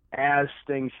as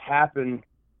things happened,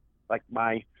 like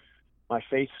my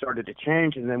faith started to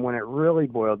change, and then when it really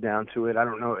boiled down to it, I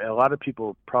don't know, a lot of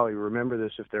people probably remember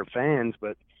this if they're fans,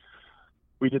 but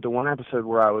we did the one episode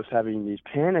where I was having these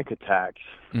panic attacks,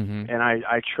 Mm-hmm. and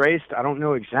I traced, I don't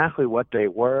know exactly what they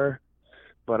were,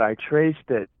 but I traced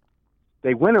that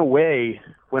they went away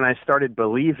when I started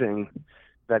believing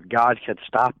that God could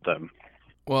stop them.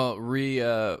 Well,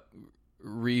 And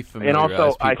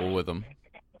also, people with them.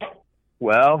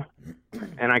 Well,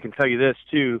 and I can tell you this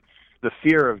too, the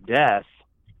fear of death,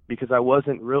 because I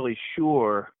wasn't really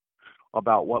sure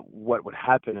about what would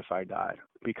happen if I died,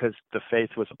 because the faith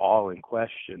was all in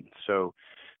question. So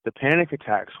the panic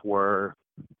attacks were,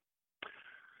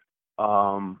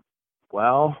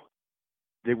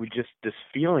 they would just, this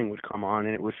feeling would come on,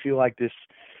 and it would feel like this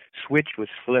switch was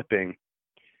flipping,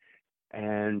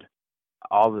 and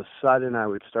all of a sudden I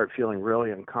would start feeling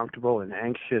really uncomfortable and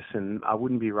anxious, and I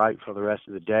wouldn't be right for the rest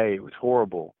of the day. It was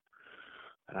horrible.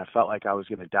 And I felt like I was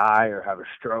going to die or have a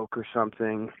stroke or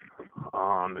something.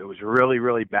 It was a really,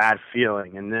 really bad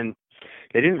feeling. And then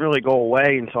they didn't really go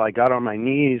away until I got on my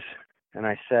knees and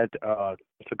I said to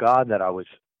God that I was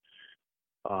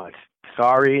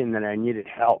sorry and that I needed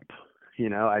help.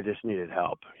 I just needed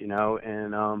help,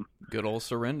 and Good old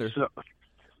surrender.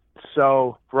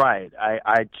 So right,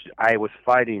 I was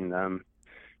fighting them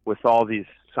with all these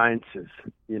sciences.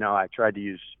 I tried to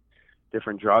use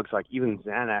different drugs, like even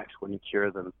Xanax when you cure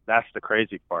them. That's the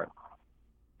crazy part,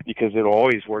 because it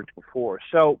always worked before.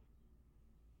 So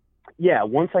yeah,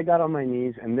 once I got on my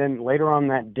knees, and then later on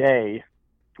that day,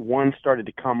 one started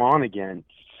to come on again,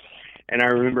 and I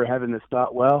remember having this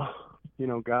thought, well,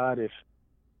 God, if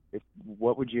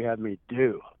what would you have me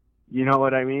do? You know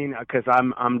what I mean? Because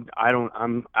I'm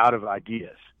out of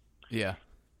ideas. Yeah.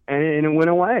 And it went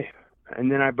away. And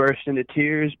then I burst into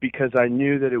tears because I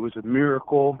knew that it was a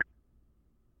miracle.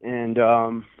 And,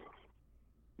 and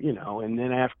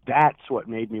then that's what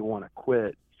made me want to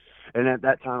quit. And at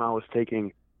that time I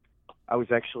was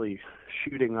actually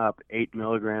shooting up 8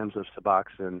 milligrams of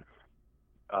Suboxone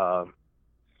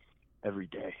every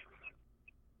day,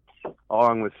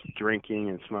 along with drinking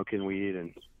and smoking weed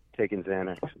and taking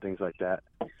Xanax and things like that.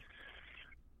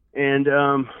 And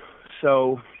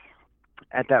so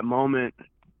at that moment,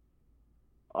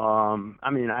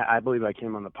 I believe I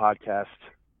came on the podcast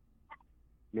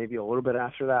maybe a little bit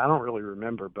after that. I don't really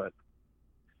remember, but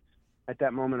at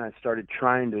that moment I started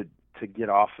trying to get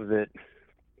off of it.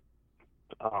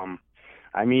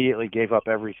 I immediately gave up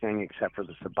everything except for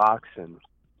the Suboxone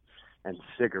and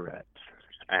cigarettes.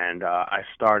 And I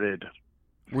started.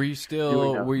 Were you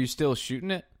still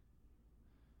shooting it?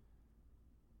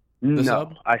 No,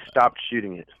 sub? I stopped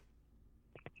shooting it.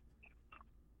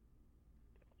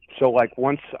 So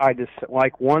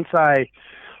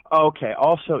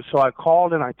also, so I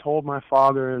called and I told my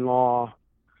father-in-law,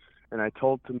 and I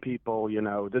told some people,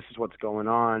 this is what's going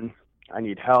on. I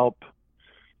need help.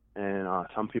 And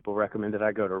some people recommended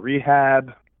I go to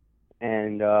rehab,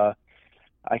 and I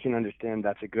can understand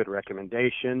that's a good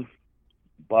recommendation.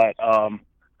 But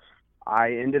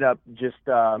I ended up just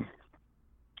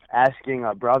asking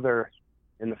a brother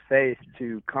in the faith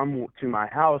to come to my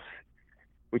house,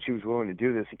 which he was willing to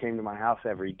do this. He came to my house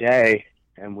every day,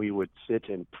 and we would sit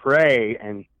and pray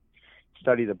and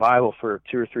study the Bible for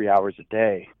 2 or 3 hours a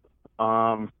day.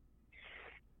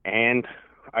 And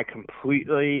I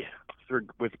completely,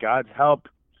 with God's help,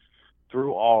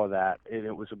 through all of that, and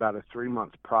it was about a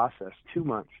 3-month process, 2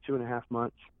 months, 2.5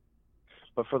 months.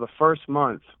 But for the first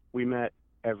month, we met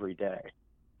every day.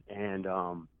 And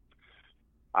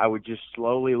I would just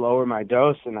slowly lower my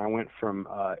dose, and I went from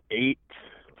 8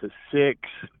 to 6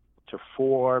 to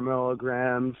 4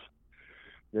 milligrams,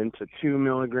 then to 2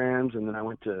 milligrams, and then I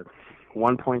went to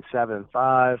 1.75,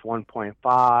 1.5,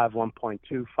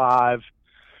 1.25.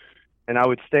 And I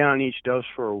would stay on each dose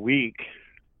for a week,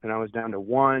 and I was down to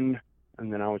 1,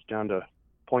 and then I was down to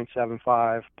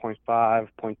 0.75, 0.5,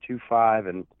 0.25,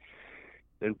 and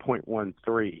then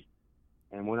 0.13.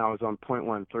 And when I was on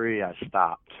 0.13, I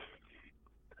stopped.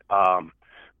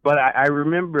 But I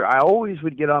remember I always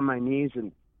would get on my knees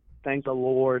and thank the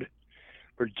Lord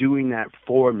for doing that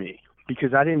for me,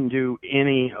 because I didn't do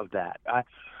any of that.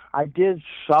 I did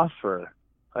suffer,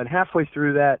 and halfway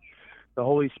through that, the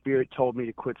Holy Spirit told me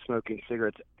to quit smoking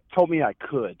cigarettes, told me I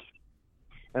could.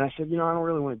 And I said, I don't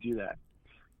really want to do that.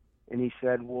 And he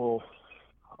said, well,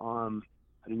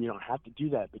 you don't have to do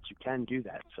that, but you can do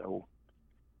that. So,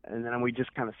 and then we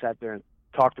just kind of sat there and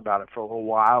talked about it for a little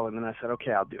while, and then I said,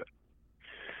 okay, I'll do it.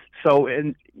 So,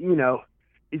 and,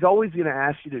 he's always going to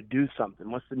ask you to do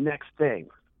something. What's the next thing?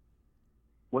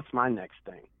 What's my next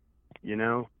thing?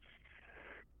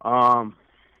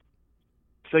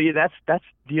 So yeah, that's.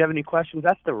 Do you have any questions?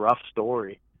 That's the rough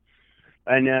story.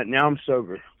 And now I'm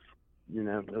sober.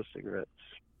 No cigarettes.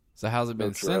 So how's it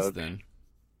been since then?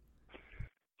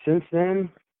 Since then,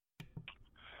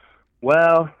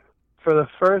 well, for the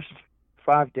first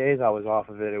 5 days I was off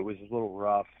of it, it was a little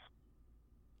rough.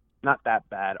 Not that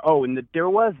bad. Oh, and there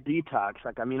was detox.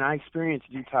 I experienced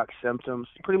detox symptoms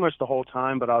pretty much the whole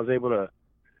time, but I was able to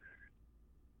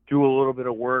do a little bit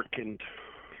of work and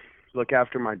look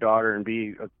after my daughter and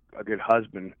be a good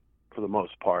husband for the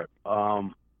most part.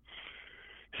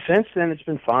 Since then, it's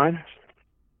been fine.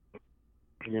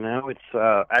 It's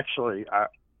actually,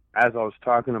 as I was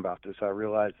talking about this, I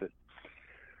realized that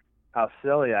how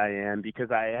silly I am,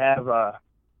 because I have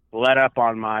let up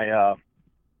on my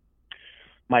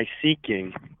my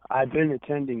seeking. I've been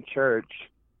attending church,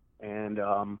 and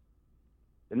the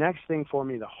next thing for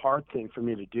me, the hard thing for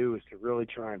me to do, is to really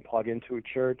try and plug into a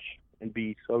church and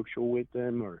be social with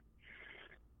them.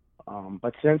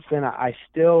 But since then, I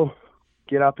still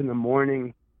get up in the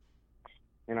morning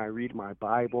and I read my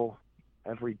Bible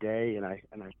every day, and I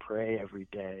pray every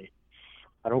day.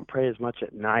 I don't pray as much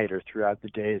at night or throughout the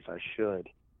day as I should,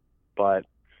 but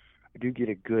I do get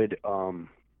a good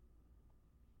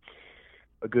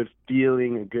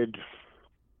feeling,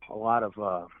 a lot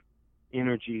of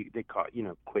energy. They call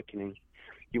it, quickening.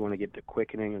 You want to get the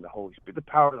quickening of the Holy Spirit. The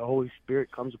power of the Holy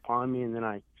Spirit comes upon me, and then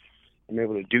I'm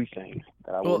able to do things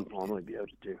that I wouldn't normally be able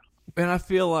to do. And I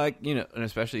feel like, and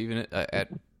especially even at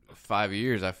 5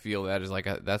 years, I feel that is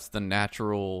that's the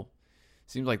natural.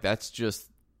 Seems like that's just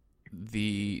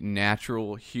the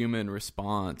natural human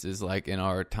response. Is like in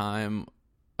our time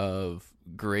of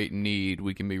great need,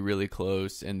 we can be really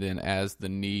close, and then as the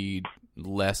need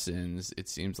lessens, it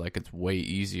seems like it's way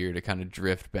easier to kind of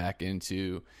drift back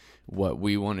into what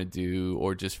we want to do,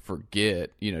 or just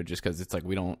forget, just because it's like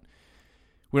we don't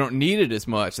need it as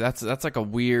much. That's like a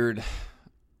weird,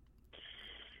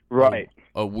 right?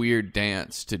 A weird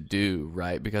dance to do,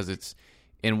 right? Because it's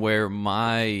in where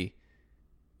my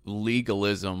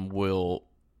legalism will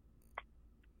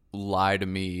lie to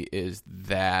me is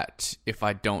that if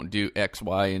I don't do X,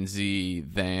 Y, and Z,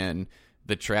 then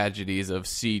the tragedies of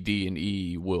C, D, and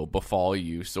E will befall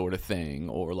you, sort of thing.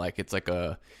 Or like it's like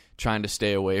a trying to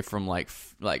stay away from like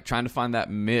trying to find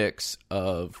that mix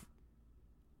of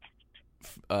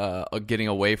getting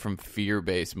away from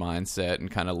fear-based mindset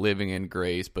and kind of living in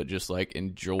grace, but just like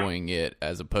enjoying it,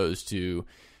 as opposed to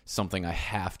something I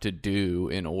have to do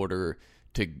in order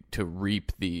to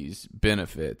reap these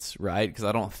benefits, right? Because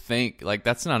I don't think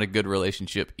that's not a good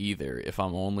relationship either. If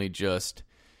I'm only just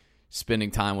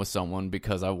spending time with someone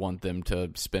because I want them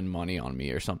to spend money on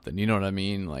me or something, you know what I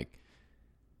mean?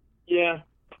 Yeah.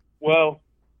 Well,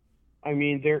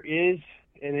 there is,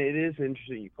 and it is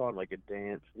interesting. You call it like a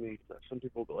dance. Some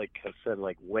people have said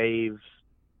waves,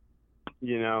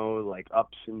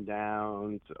 ups and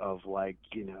downs of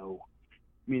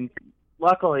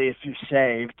luckily if you're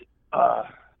saved,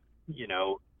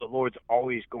 the Lord's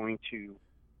always going to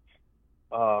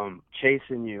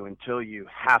chasten you until you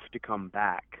have to come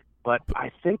back. But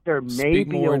I think there may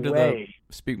be a way.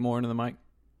 Speak more into the mic.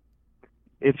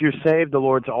 If you're saved, the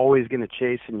Lord's always going to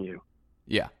chasten you.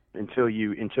 Yeah. Until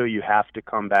you have to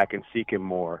come back and seek Him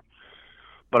more.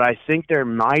 but I think there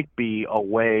might be a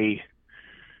way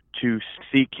to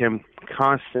seek him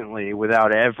constantly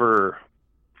without ever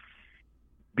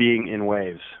being in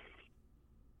waves.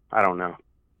 I don't know.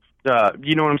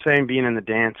 You know what I'm saying? Being in the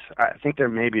dance. I think there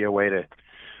may be a way to.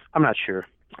 I'm not sure.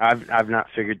 I've not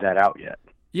figured that out yet.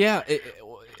 Yeah,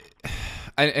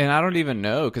 and I don't even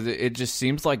know, because it just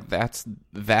seems like that's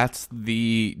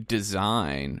the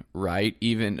design, right?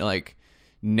 Even like,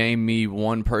 name me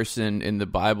one person in the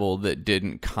Bible that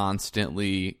didn't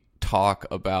constantly talk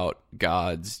about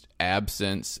God's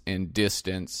absence and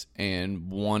distance and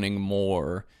wanting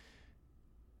more,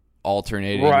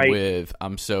 alternating with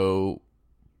I'm so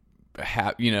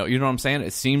happy. You know what I'm saying?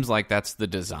 It seems like that's the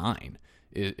design.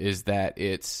 Is that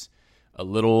it's a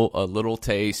little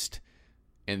taste,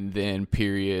 and then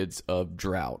periods of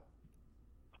drought.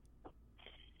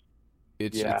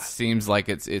 It seems like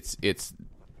it's.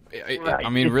 I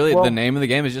mean, really, the name of the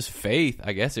game is just faith.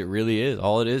 I guess it really is.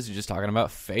 All it is just talking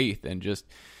about faith and just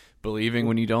believing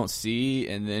when you don't see,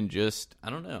 and then just, I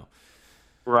don't know.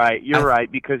 Right, you're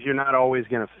right, because you're not always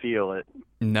going to feel it.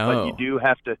 No, but you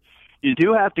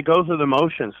do have to go through the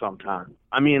motions sometimes.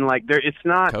 I mean, like, it's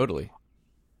not totally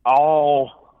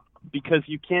all, because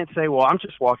you can't say, well, I'm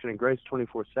just walking in grace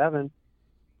 24/7.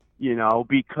 You know,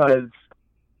 because,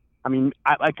 I mean,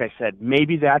 like I said,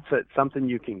 maybe that's something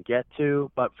you can get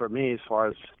to, but for me, as far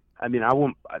as, I mean,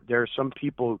 there are some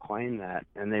people who claim that,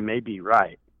 and they may be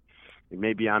right.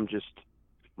 Maybe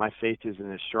my faith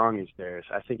isn't as strong as theirs.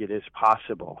 I think it is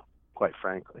possible, quite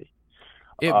frankly.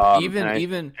 I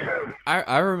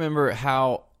remember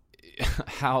how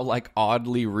like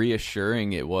oddly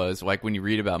reassuring it was, like when you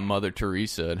read about Mother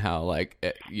Teresa and how, like,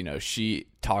 you know, she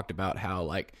talked about how,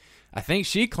 like, I think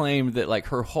she claimed that, like,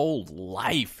 her whole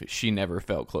life she never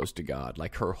felt close to God.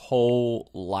 Like, her whole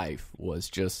life was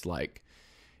just like,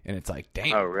 and it's like,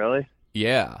 damn. Oh, really?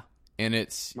 Yeah. And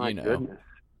it's, My goodness.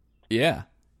 Yeah.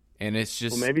 And it's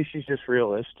just. Well, maybe she's just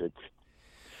realistic.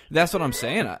 That's what I'm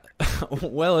saying.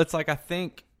 Well, it's like,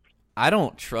 I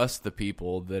don't trust the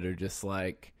people that are just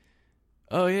like,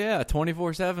 oh yeah,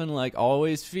 24/7, like,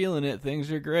 always feeling it.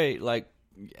 Things are great. Like,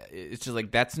 it's just like,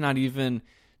 that's not even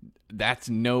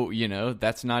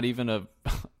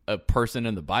a person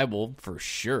in the Bible for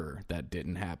sure. That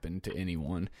didn't happen to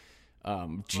anyone,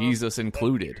 Jesus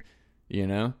included, you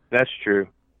know? That's true.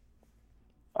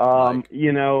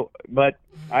 You know, but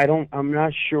I'm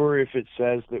not sure if it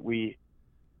says that we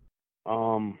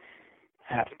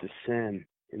have to sin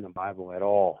in the Bible at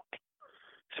all.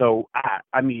 So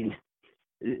I mean,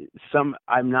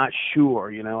 I'm not sure,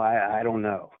 you know, I don't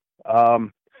know.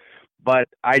 But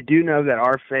I do know that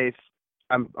our faith,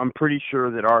 I'm pretty sure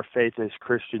that our faith as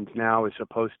Christians now is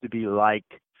supposed to be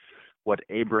like what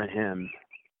Abraham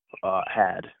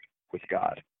had with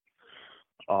God.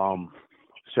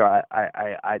 So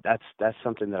I that's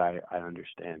something that I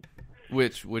understand.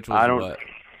 Which was what?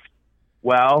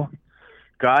 Well,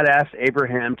 God asked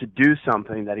Abraham to do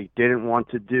something that he didn't want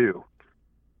to do,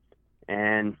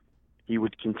 and he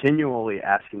would continually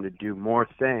ask him to do more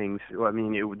things. I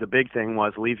mean, the big thing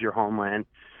was leave your homeland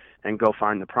and go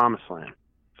find the promised land.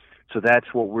 So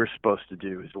that's what we're supposed to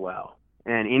do as well.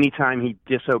 And anytime he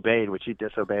disobeyed, which he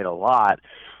disobeyed a lot,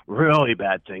 really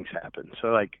bad things happen. So,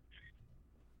 like,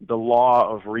 the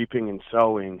law of reaping and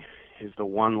sowing is the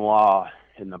one law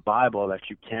in the Bible that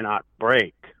you cannot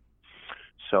break.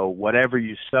 So whatever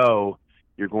you sow,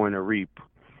 you're going to reap,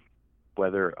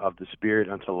 whether of the spirit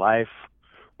unto life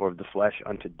or of the flesh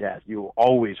unto death. You will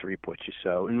always reap what you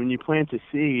sow. And when you plant a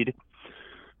seed,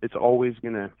 it's always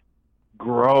going to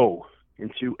grow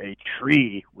into a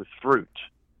tree with fruit,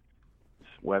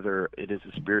 whether it is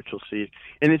a spiritual seed.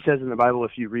 And it says in the Bible,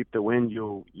 if you reap the wind,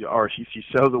 or if you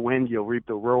sow the wind, you'll reap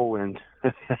the whirlwind.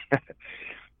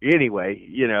 Anyway,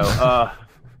 you know,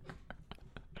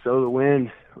 sow the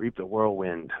wind, reap the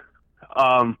whirlwind.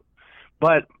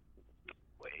 But,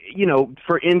 you know,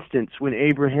 for instance, when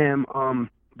Abraham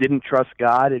didn't trust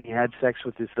God and he had sex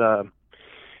with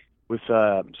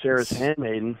Sarah's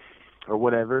handmaiden or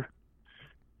whatever,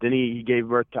 then he gave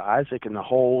birth to Isaac, and the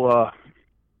whole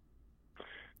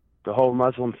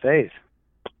Muslim faith.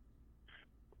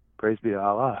 Praise be to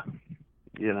Allah.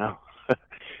 You know,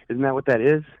 isn't that what that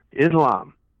is?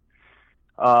 Islam.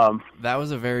 That was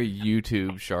a very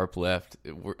YouTube sharp left.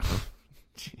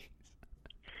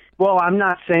 Well, I'm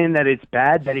not saying that it's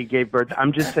bad that he gave birth.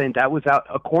 I'm just saying that was out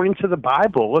according to the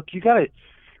Bible. Look, you got to,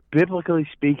 biblically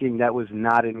speaking, that was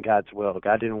not in God's will.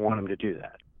 God didn't want him to do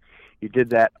that. He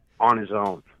did that on his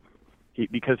own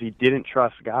because he didn't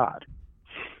trust God.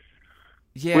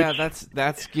 Yeah, Which,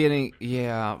 that's getting,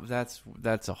 yeah, that's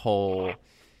a whole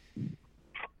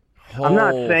I'm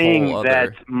not saying whole that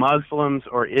other. Muslims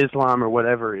or Islam or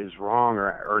whatever is wrong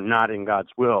or not in God's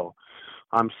will.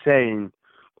 I'm saying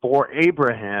for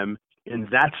Abraham in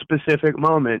that specific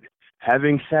moment,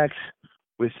 having sex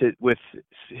with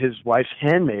his wife's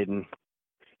handmaiden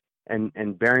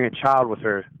and bearing a child with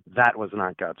her, that was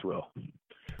not God's will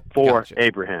for Gotcha.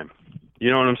 Abraham.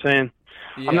 You know what I'm saying?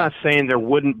 Yeah. I'm not saying there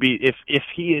wouldn't be, if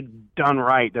he had done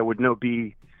right, there would no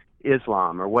be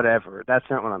Islam or whatever. That's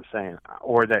not what I'm saying.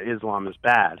 Or that Islam is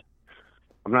bad.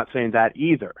 I'm not saying that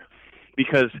either.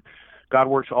 Because God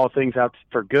works all things out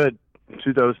for good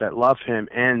to those that love him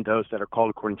and those that are called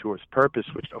according to his purpose,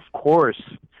 which of course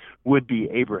would be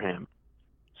Abraham.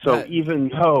 So That- even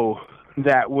though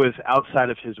that was outside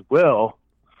of his will,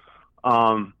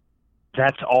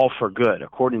 that's all for good,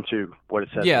 according to what it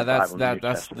says. Yeah, in the Bible, in the New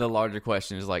that's Testament. the larger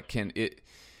question is like, can it?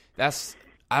 That's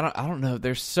I don't know.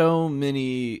 There's so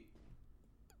many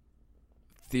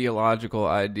theological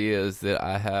ideas that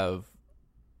I have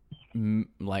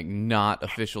like not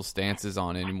official stances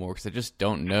on anymore because I just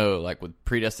don't know. Like with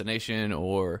predestination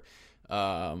or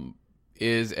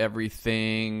is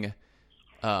everything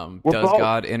does both.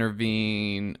 God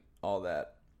intervene? All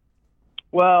that.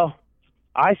 Well,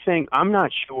 I think I'm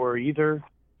not sure either,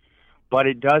 but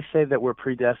it does say that we're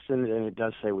predestined, and it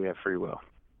does say we have free will.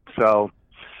 So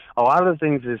a lot of the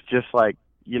things is just like,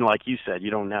 like you said, you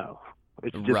don't know.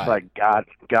 It's just Right. like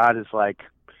God is like,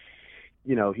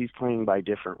 he's playing by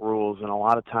different rules, and a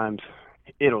lot of times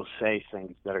it'll say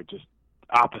things that are just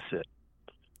opposite.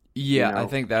 Yeah, I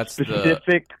think that's the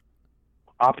specific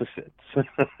opposites.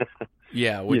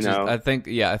 yeah, which know. is I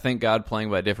think God playing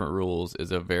by different rules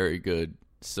is a very good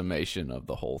summation of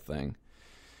the whole thing.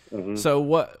 Mhm. So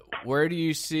where do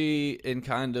you see in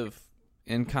kind of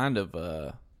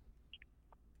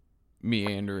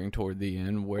meandering toward the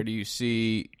end, where do you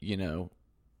see,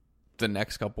 the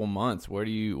next couple months? What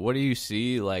do you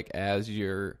see like as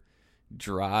your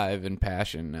drive and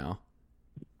passion now?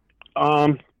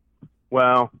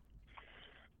 Well,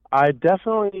 I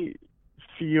definitely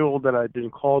feel that I've been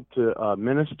called to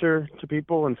minister to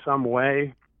people in some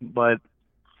way, but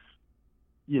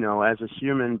as a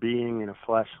human being in a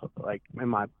flesh, like in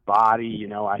my body,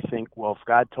 I think, well, if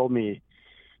God told me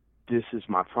this is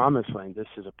my promised land, this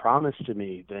is a promise to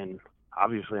me, then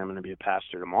obviously I'm going to be a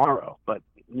pastor tomorrow. But,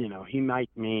 he might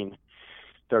mean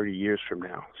 30 years from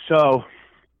now. So,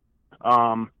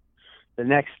 the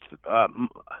next, I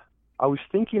was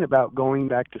thinking about going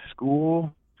back to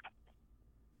school,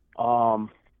 and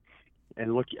I'm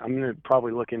going to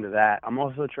probably look into that. I'm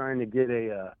also trying to get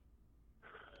a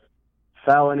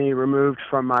felony removed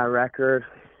from my record,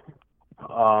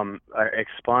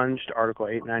 expunged, Article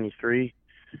 893,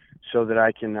 so that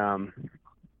I can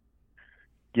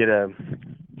get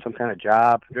some kind of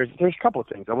job. There's a couple of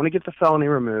things. I want to get the felony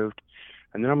removed,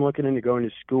 and then I'm looking into going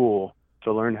to school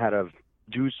to learn how to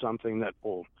do something that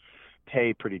will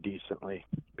pay pretty decently,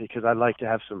 because I'd like to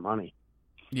have some money.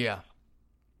 Yeah.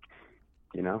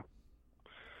 I'd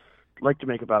like to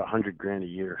make about $100,000 a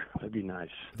year. That'd be nice.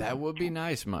 That would be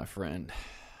nice, my friend.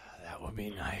 That would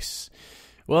be nice.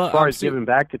 Well, As far as giving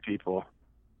back to people,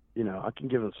 I can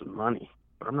give them some money,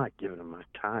 but I'm not giving them my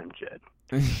time, Jed.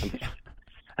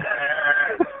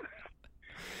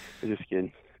 I'm just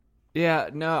kidding. Yeah,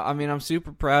 no, I mean, I'm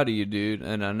super proud of you, dude,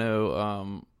 and I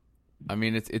know,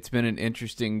 it's been an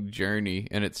interesting journey,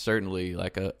 and it's certainly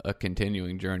like a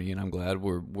continuing journey, and I'm glad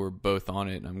we're both on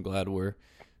it, and I'm glad we're,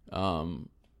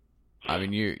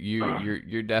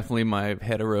 you're definitely my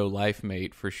hetero life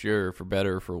mate for sure, for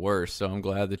better or for worse. So I'm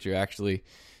glad that you're actually.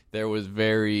 It was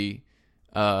very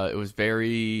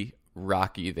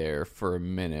rocky there for a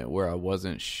minute where I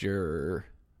wasn't sure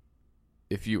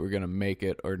if you were gonna make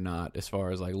it or not, as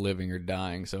far as like living or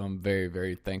dying. So I'm very,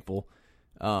 very thankful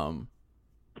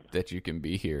that you can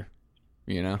be here.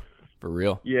 For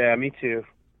real. Yeah, me too.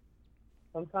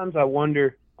 Sometimes I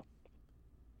wonder.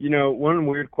 One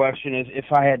weird question is, if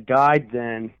I had died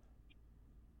then,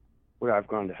 would I have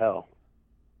gone to hell?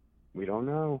 We don't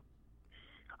know.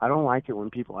 I don't like it when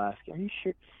people ask, are you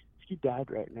sure, if you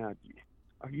died right now,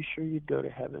 are you sure you'd go to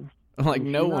heaven? Like, If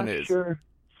no you're one not is. Sure,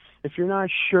 if you're not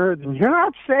sure, then you're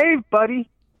not saved, buddy.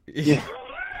 Yeah.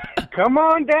 Come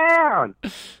on down.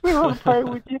 We want to pray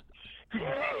with you.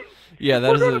 Yeah, that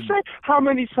We're is going to say, how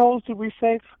many souls did we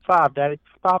save? 5, Daddy.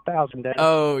 5,000, Daddy.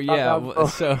 Oh yeah. 5,000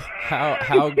 souls. So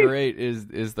how great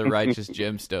is the Righteous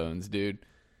Gemstones, dude?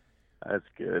 That's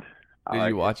good. Did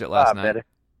you watch it last night? Daddy.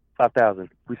 5,000.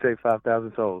 We saved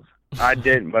 5,000 souls. I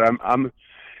didn't, but I'm gonna.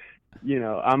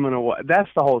 That's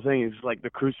the whole thing. Is like the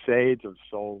crusades of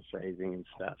soul saving and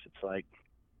stuff. It's like,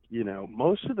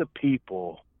 most of the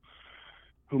people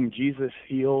whom Jesus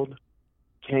healed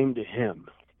came to him.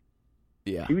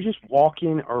 Yeah. He was just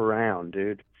walking around,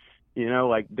 dude. You know,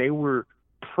 like they were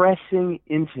pressing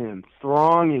into him,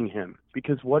 thronging him,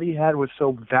 because what he had was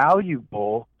so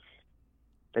valuable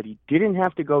that he didn't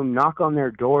have to go knock on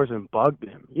their doors and bug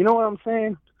them. You know what I'm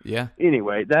saying? Yeah.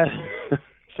 Anyway,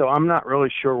 so I'm not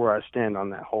really sure where I stand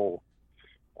on that whole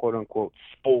quote-unquote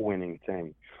soul-winning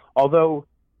thing. Although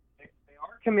they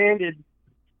are commanded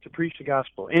to preach the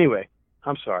gospel. Anyway,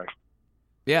 I'm sorry.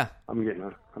 Yeah. I'm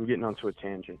getting onto a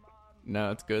tangent.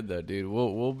 No, it's good though, dude.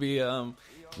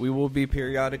 We will be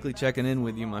periodically checking in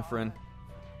with you, my friend.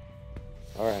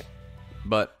 All right.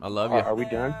 But I love you. Are we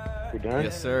done? We done?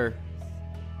 Yes, sir.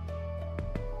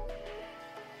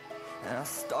 And I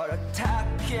start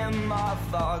attacking my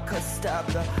vodka, stab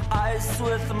the ice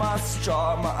with my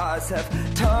straw. My eyes have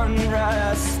turned red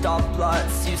as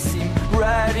stoplights. You seem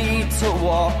ready to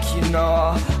walk, you know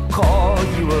I'll call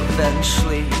you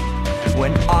eventually.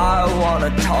 When I wanna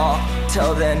talk,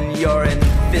 till then you're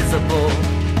invisible.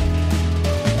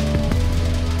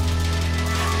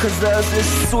 Cause there's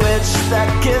this switch that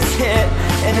gets hit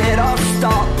and it all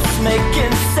stops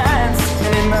making sense.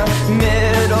 And in the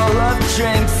middle of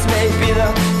drinks, maybe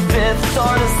the 5th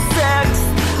or the 6th,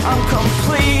 I'm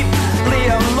completely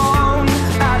alone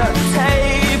at a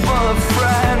table of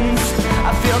friends.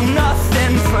 I feel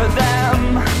nothing for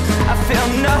them. I feel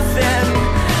nothing,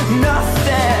 nothing.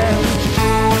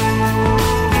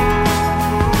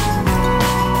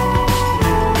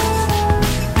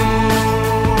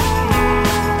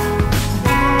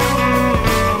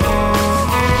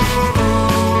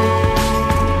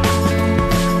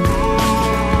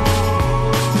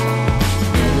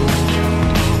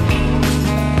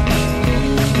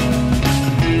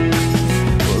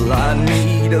 I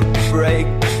need a break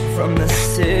from the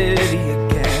city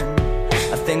again.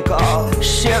 I think I'll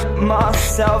ship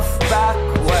myself back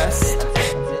west.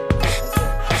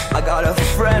 I got a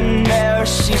friend there,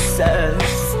 she says,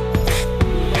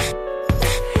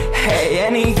 hey,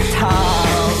 anytime.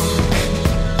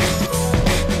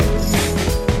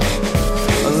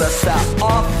 Unless that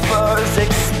offer's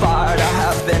expired, I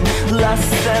have been less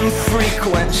than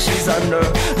frequent. She's under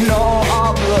no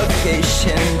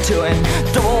obligation to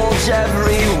indulge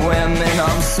every whim, and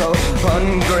I'm so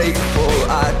ungrateful.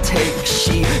 I take,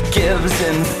 she gives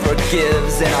and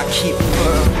forgives, and I keep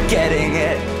forgetting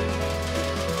it.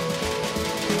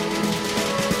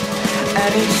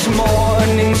 And each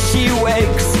morning she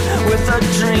wakes with a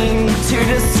dream to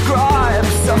describe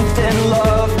something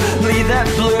lovely that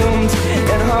bloomed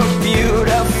in her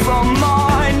beautiful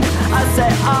mind. I say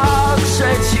I'll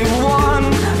trade you one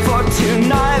for 2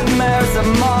 nightmares of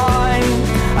mine.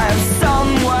 I have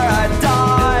somewhere I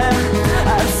die,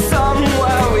 I have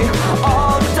somewhere we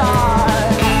all die.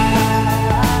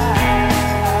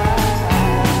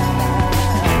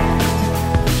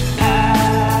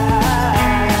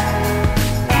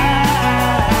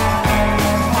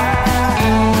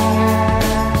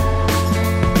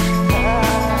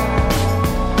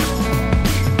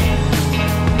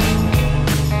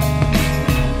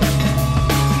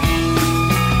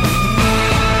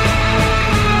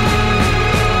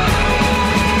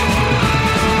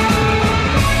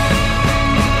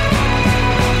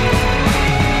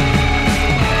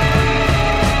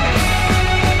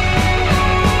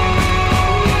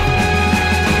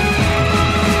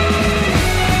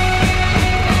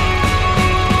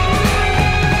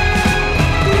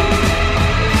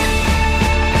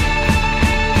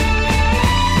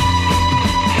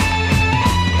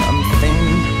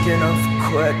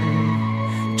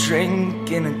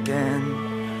 Drinking again.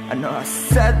 I know I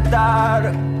said that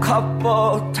a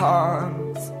couple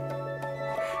times,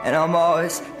 and I'm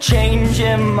always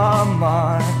changing my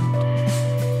mind.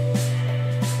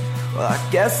 Well, I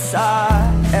guess I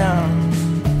am.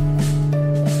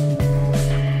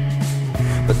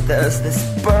 But there's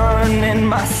this burn in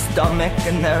my stomach,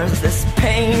 and there's this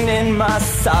pain in my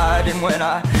side. And when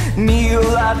I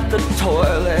kneel at the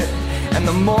toilet and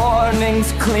the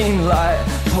morning's clean light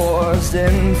pours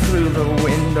in through the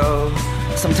window,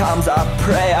 sometimes I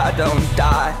pray I don't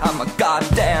die. I'm a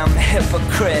goddamn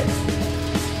hypocrite.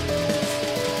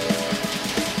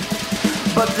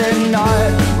 But the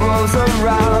night rolls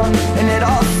around and it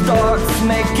all starts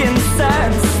making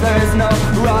sense. There is no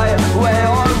right way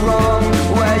or wrong,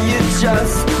 where you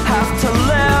just have to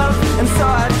live. And so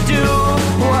I do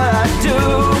what I do,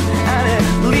 and at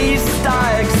least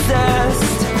I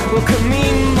exist. What could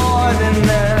mean more than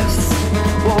this?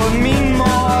 What would mean